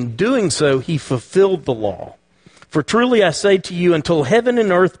 And in doing so, He fulfilled the law. "For truly I say to you, until heaven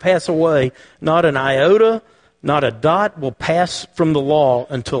and earth pass away, not an iota, not a dot will pass from the law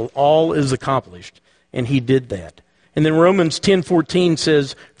until all is accomplished." And He did that. And then Romans 10:14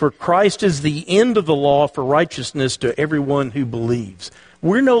 says, "For Christ is the end of the law for righteousness to everyone who believes."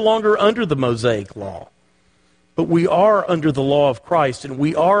 We're no longer under the Mosaic law, but we are under the law of Christ, and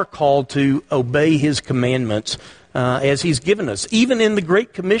we are called to obey His commandments as He's given us. Even in the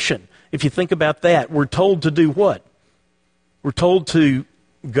Great Commission, if you think about that, we're told to do what? We're told to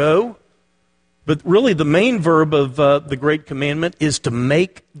go, but really the main verb of the Great Commandment is to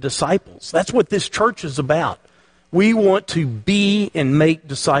make disciples. That's what this church is about. We want to be and make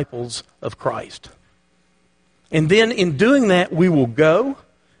disciples of Christ. And then in doing that, we will go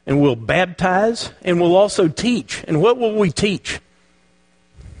and we'll baptize and we'll also teach. And what will we teach?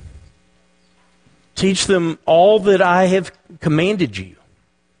 Teach them all that I have commanded you.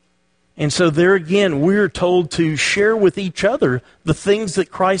 And so there again, we're told to share with each other the things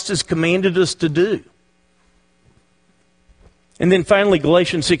that Christ has commanded us to do. And then finally,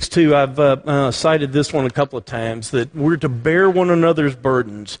 Galatians 6:2, I've cited this one a couple of times, that we're to bear one another's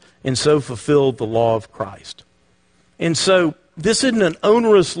burdens and so fulfill the law of Christ. And so this isn't an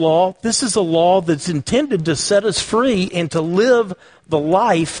onerous law. This is a law that's intended to set us free and to live the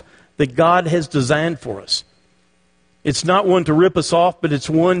life that God has designed for us. It's not one to rip us off, but it's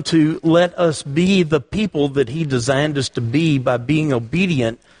one to let us be the people that He designed us to be by being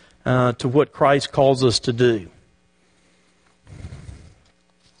obedient to what Christ calls us to do.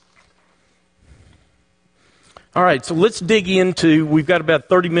 All right, so let's dig into, we've got about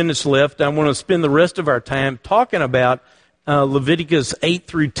 30 minutes left. I want to spend the rest of our time talking about Leviticus 8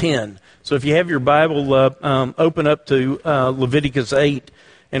 through 10. So if you have your Bible, open up to Leviticus 8,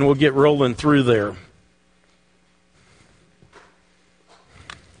 and we'll get rolling through there.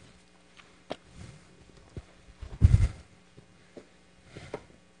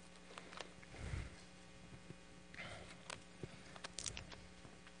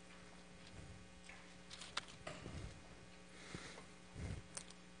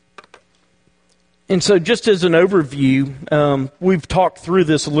 And so just as an overview, we've talked through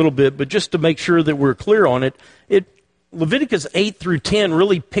this a little bit, but just to make sure that we're clear on it, Leviticus 8 through 10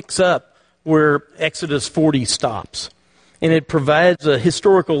 really picks up where Exodus 40 stops. And it provides a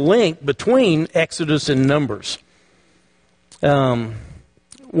historical link between Exodus and Numbers.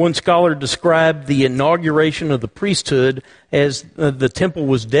 One scholar described the inauguration of the priesthood as the temple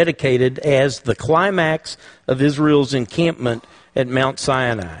was dedicated as the climax of Israel's encampment at Mount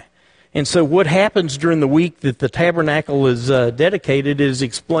Sinai. And so what happens during the week that the tabernacle is dedicated is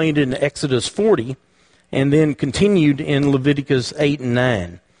explained in Exodus 40 and then continued in Leviticus 8 and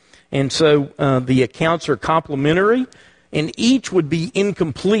 9. And so the accounts are complementary, and each would be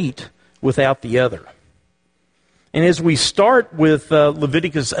incomplete without the other. And as we start with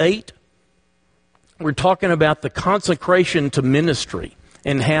Leviticus 8, we're talking about the consecration to ministry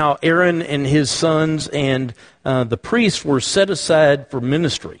and how Aaron and his sons and the priests were set aside for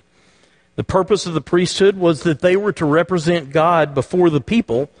ministry. The purpose of the priesthood was that they were to represent God before the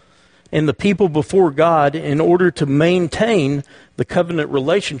people and the people before God in order to maintain the covenant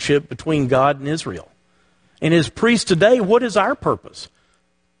relationship between God and Israel. And as priests today, what is our purpose?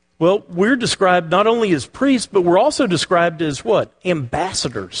 Well, we're described not only as priests, but we're also described as what?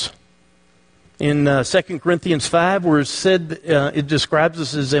 Ambassadors. In 2 Corinthians 5, where it's said, it describes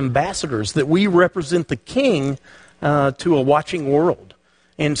us as ambassadors, that we represent the king to a watching world.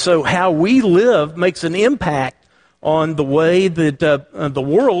 And so how we live makes an impact on the way that the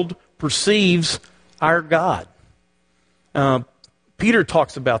world perceives our God. Peter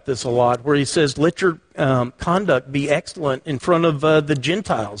talks about this a lot, where he says, let your conduct be excellent in front of the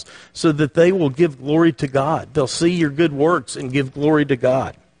Gentiles so that they will give glory to God. They'll see your good works and give glory to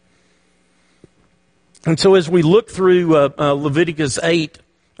God. And so as we look through Leviticus 8,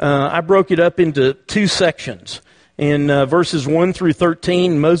 I broke it up into two sections. In verses 1 through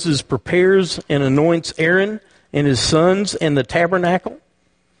 13, Moses prepares and anoints Aaron and his sons and the tabernacle.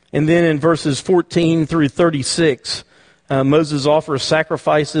 And then in verses 14 through 36, Moses offers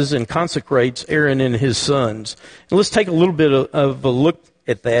sacrifices and consecrates Aaron and his sons. And let's take a little bit of a look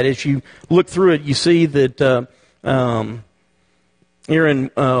at that. As you look through it, you see that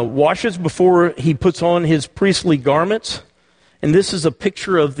Aaron washes before he puts on his priestly garments. And this is a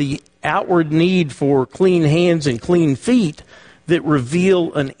picture of the outward need for clean hands and clean feet that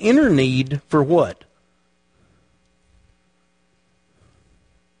reveal an inner need for what?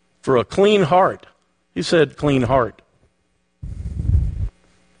 For a clean heart. Who said clean heart?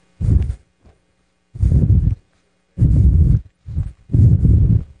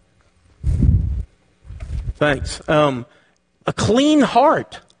 Thanks. A clean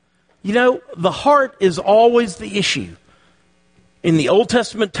heart. You know, the heart is always the issue. In the Old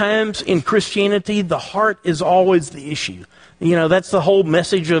Testament times, in Christianity, the heart is always the issue. You know, that's the whole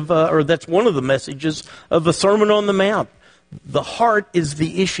message of, or that's one of the messages of the Sermon on the Mount. The heart is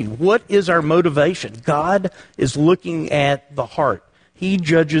the issue. What is our motivation? God is looking at the heart. He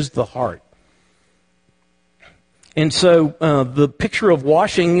judges the heart. And so the picture of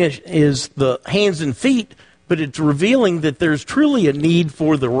washing is the hands and feet, but it's revealing that there's truly a need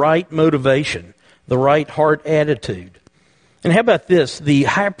for the right motivation, the right heart attitude. And how about this? The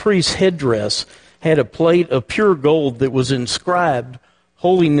high priest's headdress had a plate of pure gold that was inscribed,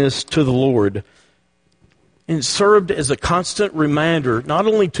 Holiness to the Lord. And it served as a constant reminder, not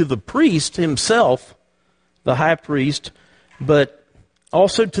only to the priest himself, the high priest, but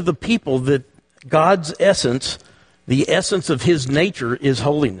also to the people that God's essence, the essence of his nature, is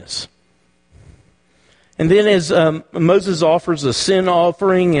holiness. And then as Moses offers a sin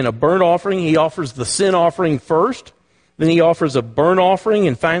offering and a burnt offering, he offers the sin offering first. Then he offers a burnt offering,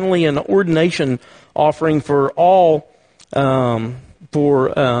 and finally an ordination offering for all,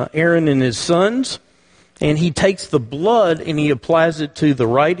 for Aaron and his sons. And he takes the blood and he applies it to the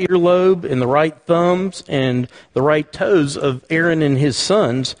right earlobe and the right thumbs and the right toes of Aaron and his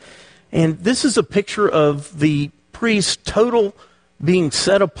sons. And this is a picture of the priest total being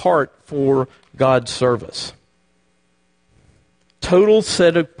set apart for God's service. Total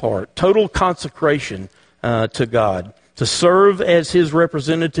set apart, total consecration to God, to serve as his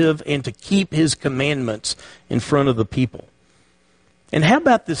representative and to keep his commandments in front of the people. And how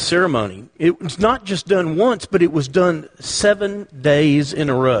about this ceremony? It was not just done once, but it was done 7 days in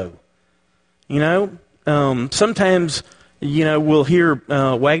a row. You know, sometimes, you know, we'll hear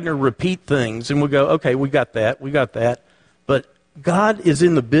Wagner repeat things and we'll go, okay, we got that. But God is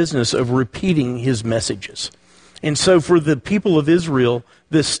in the business of repeating his messages. And so for the people of Israel,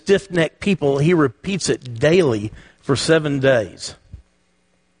 this stiff-necked people, he repeats it daily for 7 days.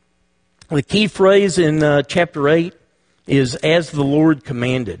 The key phrase in chapter 8 is as the Lord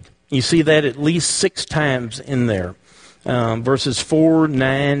commanded. You see that at least 6 times in there. Verses 4,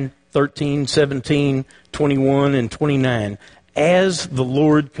 9, 13, 17, 21, and 29. As the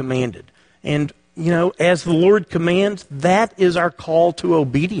Lord commanded. And, you know, as the Lord commands, that is our call to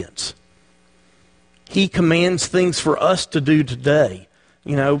obedience. He commands things for us to do today.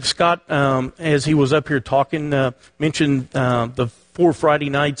 You know, Scott, as he was up here talking, mentioned the 4 Friday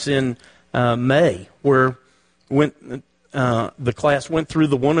nights in May, where the class went through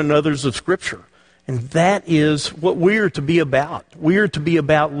the one another's of Scripture. And that is what we are to be about. We are to be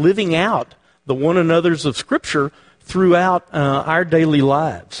about living out the one another's of Scripture throughout our daily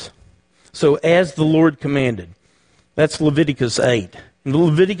lives. So as the Lord commanded. That's Leviticus 8. In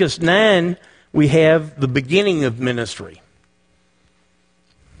Leviticus 9, we have the beginning of ministry.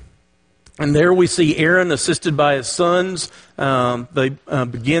 And there we see Aaron assisted by his sons. They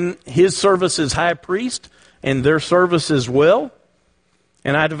begin his service as high priest and their service as well.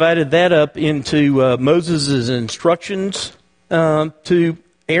 And I divided that up into Moses' instructions to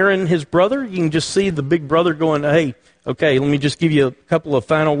Aaron, his brother. You can just see the big brother going, hey, okay, let me just give you a couple of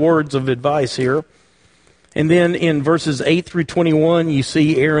final words of advice here. And then in verses 8 through 21, you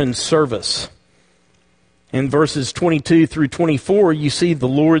see Aaron's service. In verses 22 through 24, you see the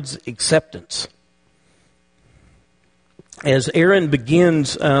Lord's acceptance. As Aaron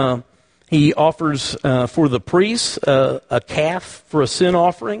begins, he offers for the priests a calf for a sin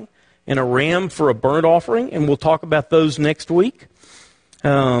offering and a ram for a burnt offering, and we'll talk about those next week.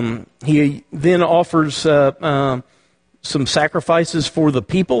 He then offers some sacrifices for the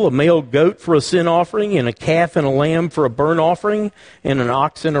people, a male goat for a sin offering, and a calf and a lamb for a burnt offering, and an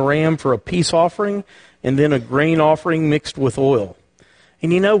ox and a ram for a peace offering, and then a grain offering mixed with oil.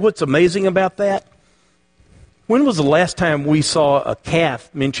 And you know what's amazing about that? When was the last time we saw a calf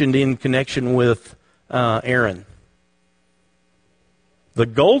mentioned in connection with Aaron? The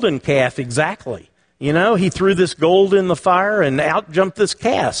golden calf, exactly. You know, he threw this gold in the fire and out jumped this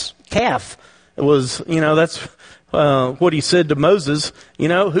calf. It was, that's what he said to Moses.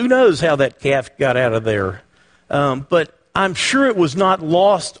 Who knows how that calf got out of there. But I'm sure it was not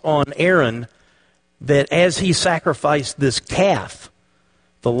lost on Aaron that as he sacrificed this calf,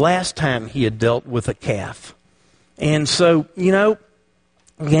 the last time he had dealt with a calf. And so, gang,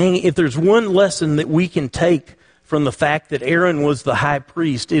 if there's one lesson that we can take from the fact that Aaron was the high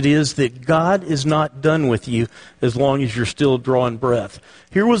priest, it is that God is not done with you as long as you're still drawing breath.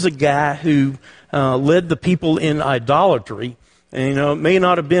 Here was a guy who led the people in idolatry. And, it may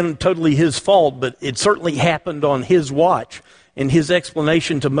not have been totally his fault, but it certainly happened on his watch. And his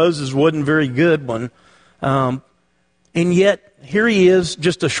explanation to Moses wasn't a very good one. And yet, here he is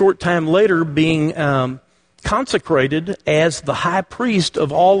just a short time later being consecrated as the high priest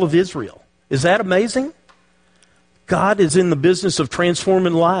of all of Israel. Is that amazing? God is in the business of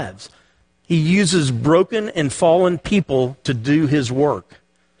transforming lives. He uses broken and fallen people to do His work.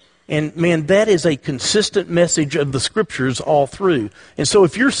 And man, that is a consistent message of the Scriptures all through. And so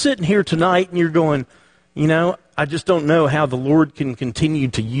if you're sitting here tonight and you're going, I just don't know how the Lord can continue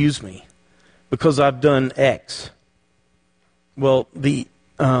to use me because I've done X. Well, the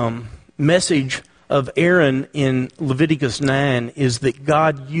message of Aaron in Leviticus 9 is that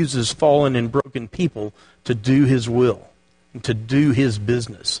God uses fallen and broken people to do His will, and to do His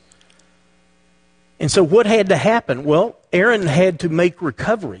business. And so what had to happen? Well, Aaron had to make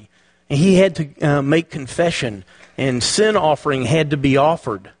recovery. And he had to make confession, and sin offering had to be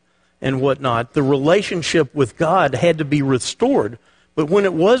offered and whatnot. The relationship with God had to be restored. But when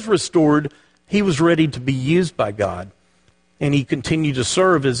it was restored, he was ready to be used by God. And he continued to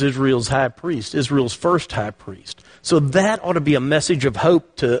serve as Israel's high priest, Israel's first high priest. So that ought to be a message of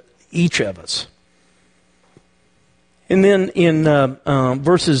hope to each of us. And then in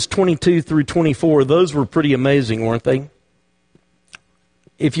verses 22 through 24, those were pretty amazing, weren't they?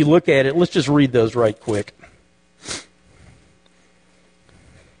 If you look at it, let's just read those right quick.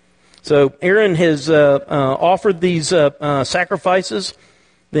 So Aaron has offered these sacrifices.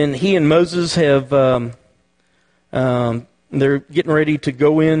 Then he and Moses have, they're getting ready to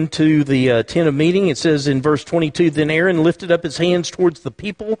go into the tent of meeting. It says in verse 22, Then Aaron lifted up his hands towards the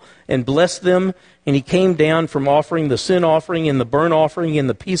people and blessed them. And he came down from offering the sin offering and the burnt offering and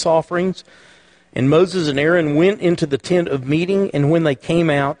the peace offerings. And Moses and Aaron went into the tent of meeting, and when they came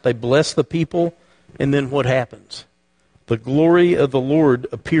out, they blessed the people. And then what happens? The glory of the Lord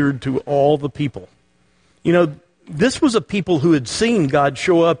appeared to all the people. This was a people who had seen God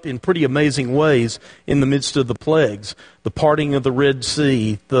show up in pretty amazing ways in the midst of the plagues. The parting of the Red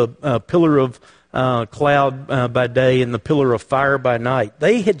Sea, the pillar of cloud by day, and the pillar of fire by night.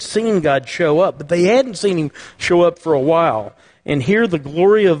 They had seen God show up, but they hadn't seen Him show up for a while. And here the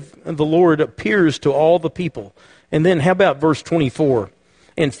glory of the Lord appears to all the people. And then how about verse 24?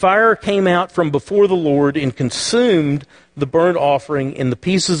 And fire came out from before the Lord and consumed the burnt offering and the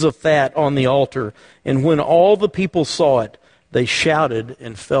pieces of fat on the altar. And when all the people saw it, they shouted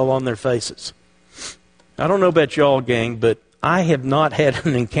and fell on their faces. I don't know about y'all, gang, but I have not had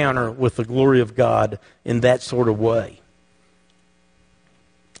an encounter with the glory of God in that sort of way.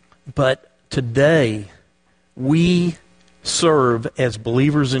 But today, we serve as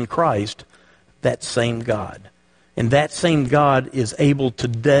believers in Christ that same God. And that same God is able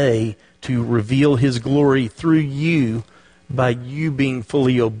today to reveal His glory through you by you being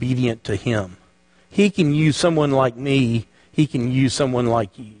fully obedient to Him. He can use someone like me. He can use someone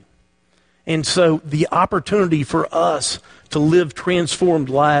like you. And so the opportunity for us to live transformed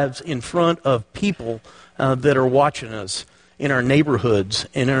lives in front of people that are watching us in our neighborhoods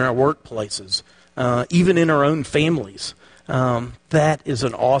and in our workplaces, even in our own families, that is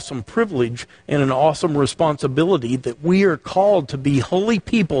an awesome privilege and an awesome responsibility that we are called to be holy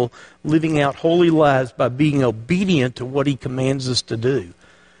people living out holy lives by being obedient to what He commands us to do.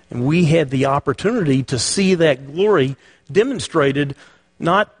 And we had the opportunity to see that glory demonstrated,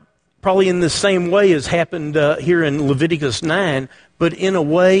 not probably in the same way as happened here in Leviticus 9, but in a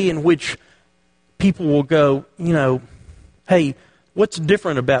way in which people will go, hey, what's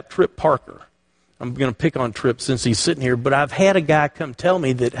different about Trip Parker? I'm going to pick on Trip since he's sitting here, but I've had a guy come tell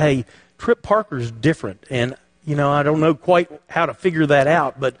me that, hey, Trip Parker's different, and, I don't know quite how to figure that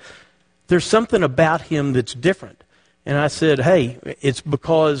out, but there's something about him that's different. And I said, hey, it's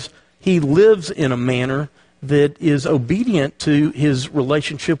because he lives in a manner that is obedient to his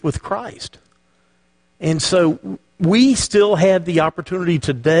relationship with Christ. And so we still have the opportunity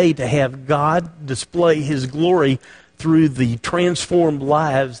today to have God display His glory through the transformed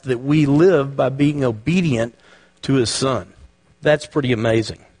lives that we live by being obedient to His Son. That's pretty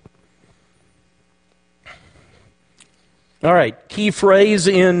amazing. All right, key phrase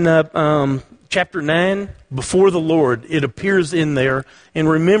in chapter 9, before the Lord. It appears in there. And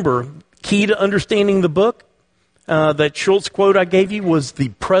remember, key to understanding the book, that Schultz quote I gave you was the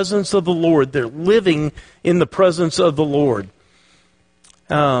presence of the Lord. They're living in the presence of the Lord.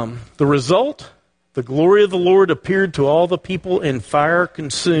 The result, the glory of the Lord appeared to all the people, and fire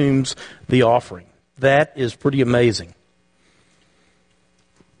consumes the offering. That is pretty amazing.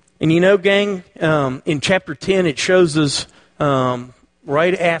 And gang, in chapter 10, it shows us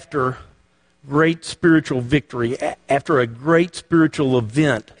right after great spiritual victory, after a great spiritual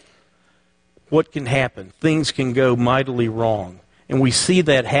event, what can happen? Things can go mightily wrong. And we see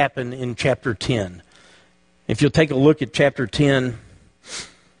that happen in chapter 10. If you'll take a look at chapter 10,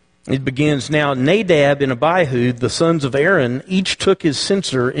 it begins, "Now Nadab and Abihu, the sons of Aaron, each took his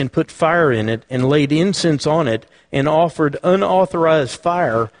censer and put fire in it and laid incense on it and offered unauthorized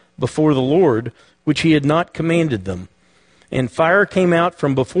fire before the Lord, which he had not commanded them. And fire came out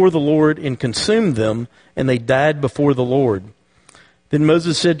from before the Lord and consumed them, and they died before the Lord. Then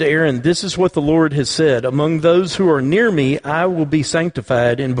Moses said to Aaron, 'This is what the Lord has said. Among those who are near me, I will be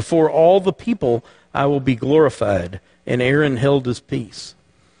sanctified, and before all the people, I will be glorified.' And Aaron held his peace."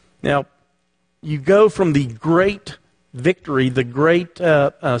 Now, you go from the great victory, the great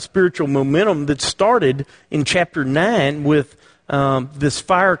spiritual momentum that started in chapter 9 with this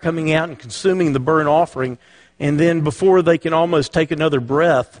fire coming out and consuming the burnt offering, and then before they can almost take another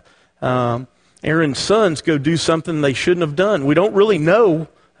breath, Aaron's sons go do something they shouldn't have done. We don't really know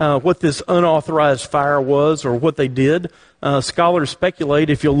what this unauthorized fire was or what they did. Scholars speculate.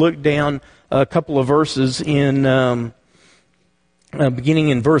 If you'll look down a couple of verses in beginning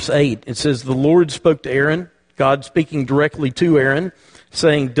in verse 8, it says, "The Lord spoke to Aaron," God speaking directly to Aaron,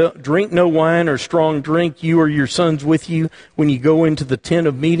 saying, "Drink no wine or strong drink, you or your sons with you, when you go into the tent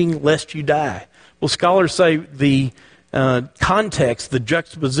of meeting, lest you die." Well, scholars say the context, the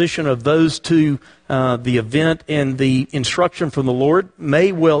juxtaposition of those two, the event and the instruction from the Lord,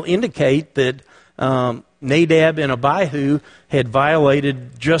 may well indicate that Nadab and Abihu had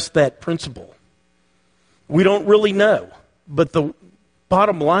violated just that principle. We don't really know, but the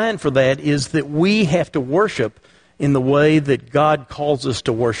bottom line for that is that we have to worship in the way that God calls us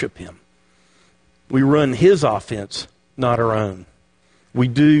to worship Him. We run His offense, not our own. We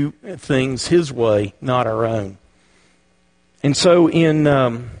do things His way, not our own. And so in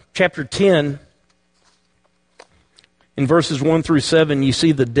chapter 10, in verses 1 through 7, you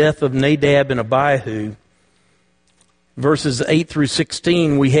see the death of Nadab and Abihu. Verses 8 through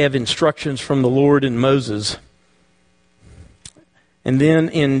 16, we have instructions from the Lord and Moses. And then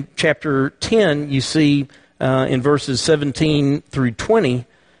in chapter 10, you see in verses 17 through 20,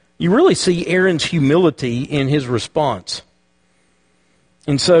 you really see Aaron's humility in his response.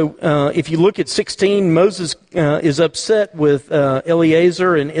 And so if you look at 16, Moses is upset with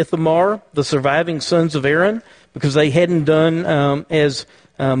Eleazar and Ithamar, the surviving sons of Aaron, because they hadn't done as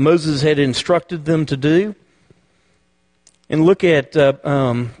Moses had instructed them to do. And look at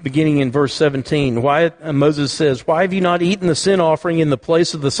beginning in verse 17. Moses says, "Why have you not eaten the sin offering in the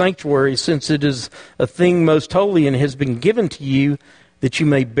place of the sanctuary, since it is a thing most holy and has been given to you, that you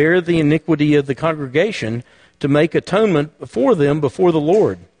may bear the iniquity of the congregation, to make atonement for them before the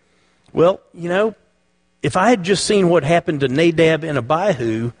Lord?" Well, if I had just seen what happened to Nadab and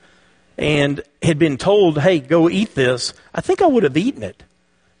Abihu, and had been told, hey, go eat this, I think I would have eaten it.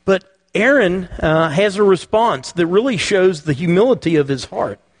 But Aaron has a response that really shows the humility of his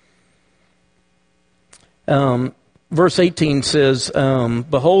heart. Verse 18 says,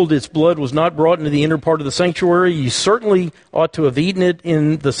 behold, its blood was not brought into the inner part of the sanctuary. You certainly ought to have eaten it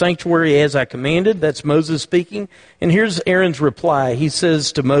in the sanctuary as I commanded. That's Moses speaking. And here's Aaron's reply. He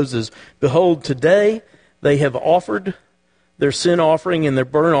says to Moses, behold, today they have offered their sin offering and their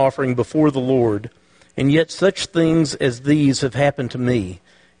burnt offering before the Lord, and yet such things as these have happened to me.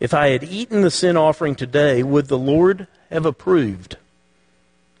 If I had eaten the sin offering today, would the Lord have approved?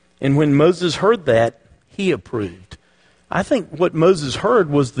 And when Moses heard that, he approved. I think what Moses heard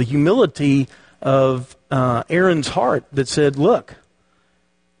was the humility of Aaron's heart that said, look,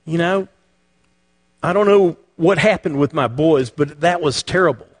 I don't know what happened with my boys, but that was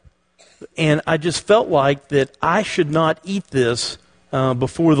terrible. And I just felt like that I should not eat this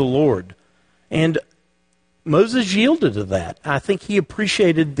before the Lord. And Moses yielded to that. I think he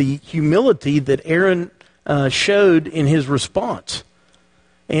appreciated the humility that Aaron showed in his response.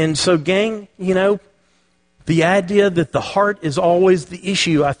 And so, gang, the idea that the heart is always the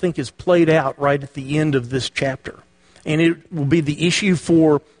issue, I think, is played out right at the end of this chapter. And it will be the issue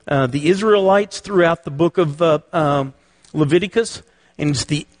for the Israelites throughout the book of Leviticus, and it's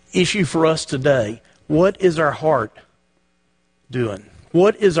the issue for us today. What is our heart doing?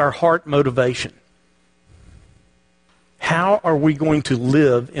 What is our heart motivation? How are we going to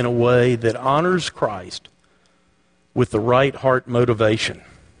live in a way that honors Christ with the right heart motivation?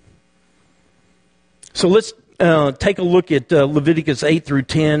 So let's take a look at Leviticus 8 through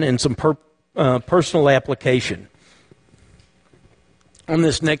 10 and some personal application. On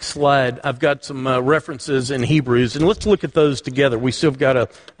this next slide, I've got some references in Hebrews, and let's look at those together. We still have got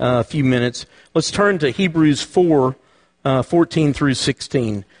a few minutes. Let's turn to Hebrews 4, 14 through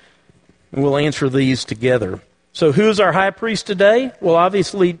 16, and we'll answer these together. So who is our high priest today? Well,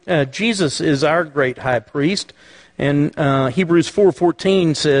 obviously, Jesus is our great high priest, and Hebrews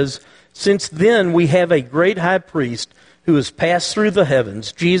 4:14 says, since then we have a great high priest who has passed through the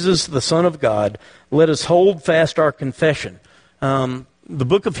heavens, Jesus, the Son of God. Let us hold fast our confession. The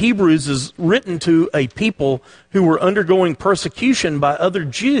book of Hebrews is written to a people who were undergoing persecution by other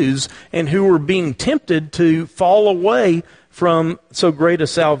Jews and who were being tempted to fall away from so great a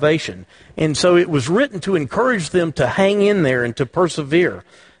salvation. And so it was written to encourage them to hang in there and to persevere.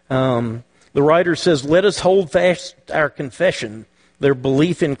 The writer says, let us hold fast our confession, their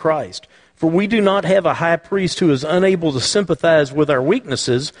belief in Christ. For we do not have a high priest who is unable to sympathize with our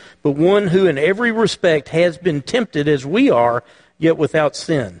weaknesses, but one who in every respect has been tempted as we are, yet without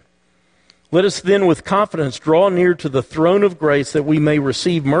sin. Let us then with confidence draw near to the throne of grace that we may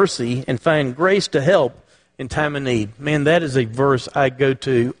receive mercy and find grace to help in time of need. Man, that is a verse I go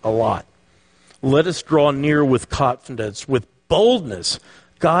to a lot. Let us draw near with confidence, with boldness.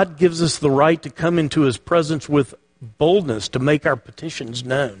 God gives us the right to come into His presence with boldness to make our petitions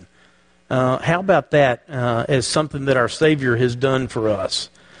known. How about that as something that our Savior has done for us?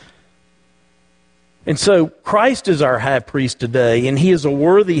 And so Christ is our high priest today, and He is a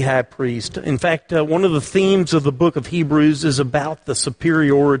worthy high priest. In fact, one of the themes of the book of Hebrews is about the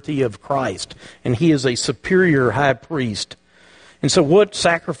superiority of Christ, and He is a superior high priest. And so what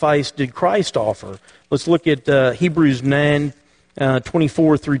sacrifice did Christ offer? Let's look at Hebrews 9,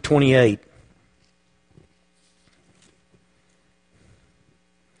 24 through 28.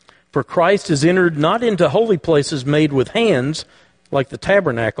 For Christ has entered not into holy places made with hands, like the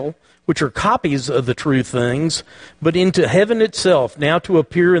tabernacle, which are copies of the true things, but into heaven itself, now to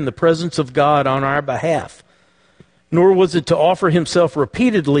appear in the presence of God on our behalf. Nor was it to offer Himself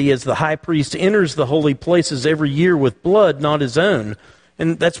repeatedly as the high priest enters the holy places every year with blood not his own.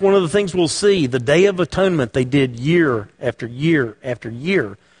 And that's one of the things we'll see. The Day of Atonement they did year after year after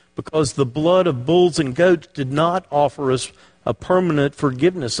year, because the blood of bulls and goats did not offer us a permanent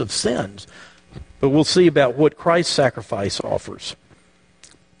forgiveness of sins. But we'll see about what Christ's sacrifice offers.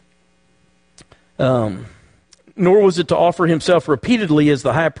 Nor was it to offer Himself repeatedly as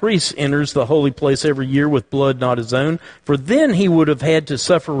the high priest enters the holy place every year with blood not his own, for then He would have had to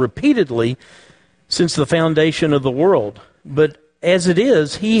suffer repeatedly since the foundation of the world. But as it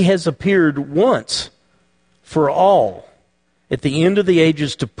is, He has appeared once for all at the end of the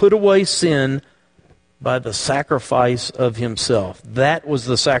ages to put away sin by the sacrifice of Himself. That was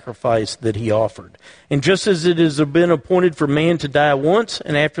the sacrifice that He offered. And just as it has been appointed for man to die once,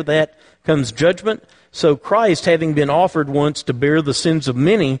 and after that comes judgment, so Christ, having been offered once to bear the sins of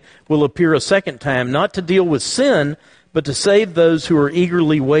many, will appear a second time, not to deal with sin, but to save those who are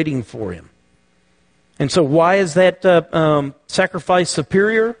eagerly waiting for Him. And so why is that sacrifice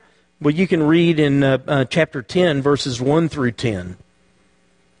superior? Well, you can read in chapter 10, verses 1 through 10.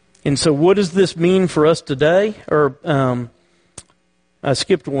 And so what does this mean for us today? Or I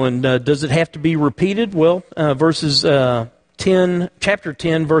skipped one. Does it have to be repeated? Well, chapter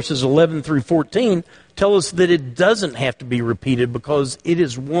 10, verses 11 through 14 tell us that it doesn't have to be repeated because it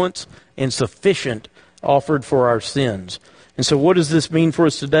is once and sufficient offered for our sins. And so what does this mean for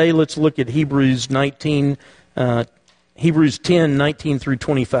us today? Let's look at Hebrews 10, 19 through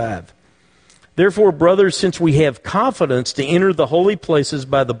 25. Therefore, brothers, since we have confidence to enter the holy places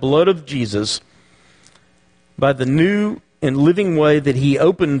by the blood of Jesus, by the new and living way that he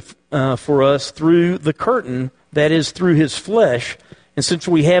opened for us through the curtain, that is, through his flesh, and since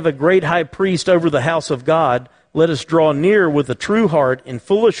we have a great high priest over the house of God, let us draw near with a true heart in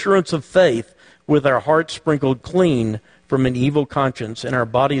full assurance of faith, with our hearts sprinkled clean from an evil conscience and our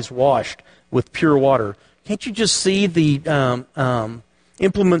bodies washed with pure water. Can't you just see the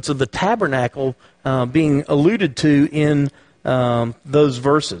implements of the tabernacle being alluded to in those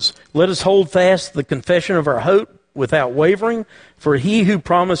verses? Let us hold fast the confession of our hope without wavering, for he who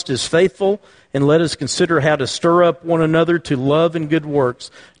promised is faithful. And let us consider how to stir up one another to love and good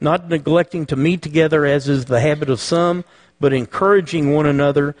works, not neglecting to meet together as is the habit of some, but encouraging one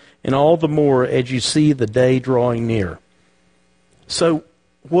another, and all the more as you see the day drawing near. So,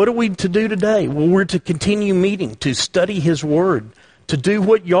 what are we to do today? Well, we're to continue meeting, to study his word, to do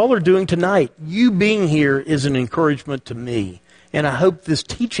what y'all are doing tonight. You being here is an encouragement to me. And I hope this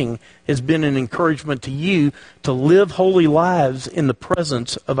teaching has been an encouragement to you to live holy lives in the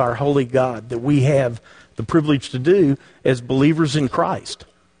presence of our holy God that we have the privilege to do as believers in Christ.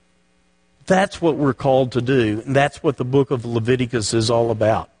 That's what we're called to do, and that's what the book of Leviticus is all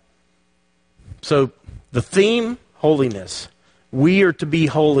about. So, the theme, holiness. We are to be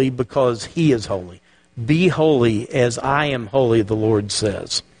holy because he is holy. Be holy as I am holy, the Lord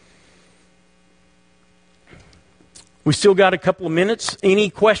says. We still got a couple of minutes. Any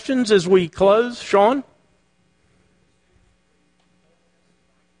questions as we close? Sean?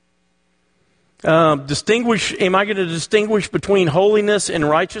 Am I going to distinguish between holiness and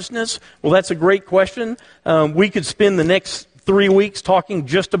righteousness? Well, that's a great question. We could spend the next 3 weeks talking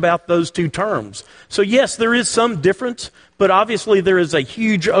just about those two terms. So yes, there is some difference, but obviously there is a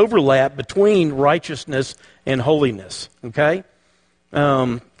huge overlap between righteousness and holiness. Okay?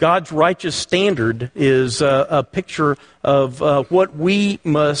 God's righteous standard is a picture of what we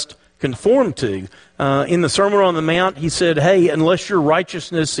must conform to. In the Sermon on the Mount, he said, hey, unless your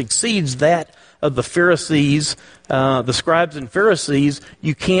righteousness exceeds that of the Pharisees, the scribes and Pharisees,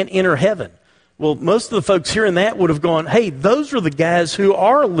 you can't enter heaven. Well, most of the folks hearing that would have gone, hey, those are the guys who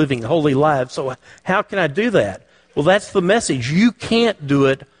are living holy lives, so how can I do that? Well, that's the message. You can't do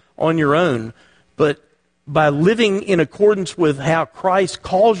it on your own, but by living in accordance with how Christ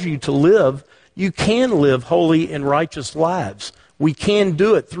calls you to live, you can live holy and righteous lives. We can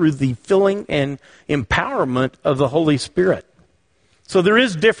do it through the filling and empowerment of the Holy Spirit. So there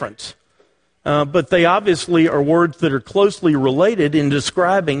is difference, but they obviously are words that are closely related in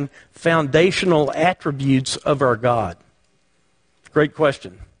describing foundational attributes of our God. Great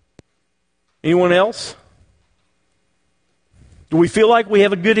question. Anyone else? Do we feel like we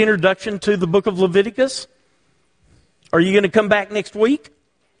have a good introduction to the book of Leviticus? Are you going to come back next week?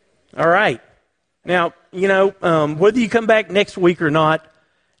 All right. Now, whether you come back next week or not,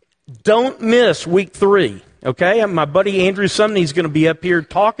 don't miss week 3, okay? My buddy Andrew Sumney is going to be up here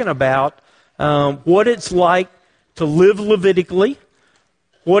talking about what it's like to live Levitically,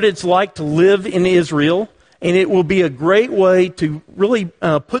 what it's like to live in Israel, and it will be a great way to really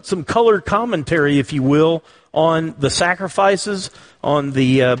put some color commentary, if you will, on the sacrifices, on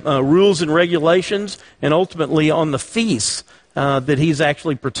the rules and regulations, and ultimately on the feasts that he's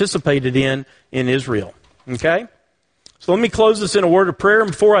actually participated in Israel. Okay? So let me close this in a word of prayer.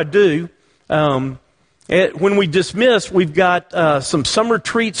 And before I do, when we dismiss, we've got some summer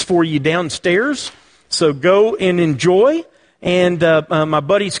treats for you downstairs. So go and enjoy. And my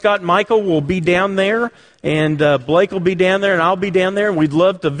buddy Scott Michael will be down there, and Blake will be down there, and I'll be down there. And we'd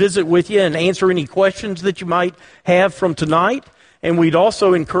love to visit with you and answer any questions that you might have from tonight. And we'd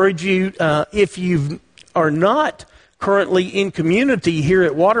also encourage you, if you are not currently in community here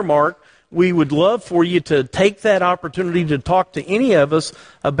at Watermark, we would love for you to take that opportunity to talk to any of us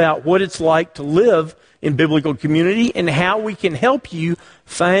about what it's like to live in biblical community and how we can help you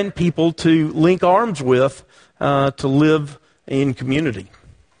find people to link arms with to live in community.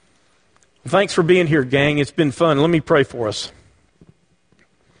 Thanks for being here, gang. It's been fun. Let me pray for us.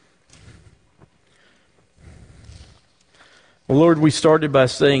 Well, Lord, we started by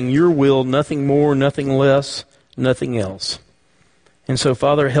saying your will, nothing more, nothing less, nothing else. And so,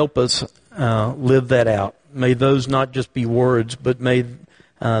 Father, help us live that out. May those not just be words, but may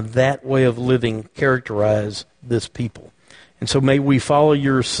that way of living characterize this people. And so may we follow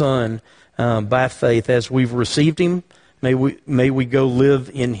your Son by faith as we've received him. May we go live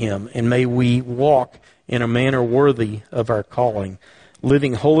in him, and may we walk in a manner worthy of our calling,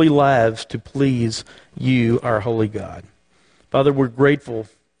 living holy lives to please you, our holy God. Father, we're grateful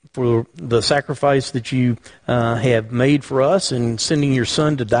for the sacrifice that you have made for us in sending your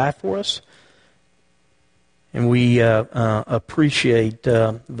Son to die for us. And we appreciate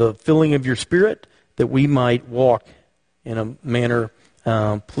the filling of your Spirit that we might walk in a manner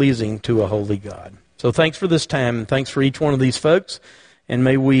pleasing to a holy God. So thanks for this time, and thanks for each one of these folks. And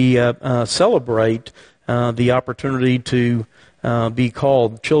may we celebrate the opportunity to be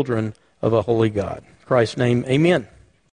called children of a holy God. In Christ's name, amen.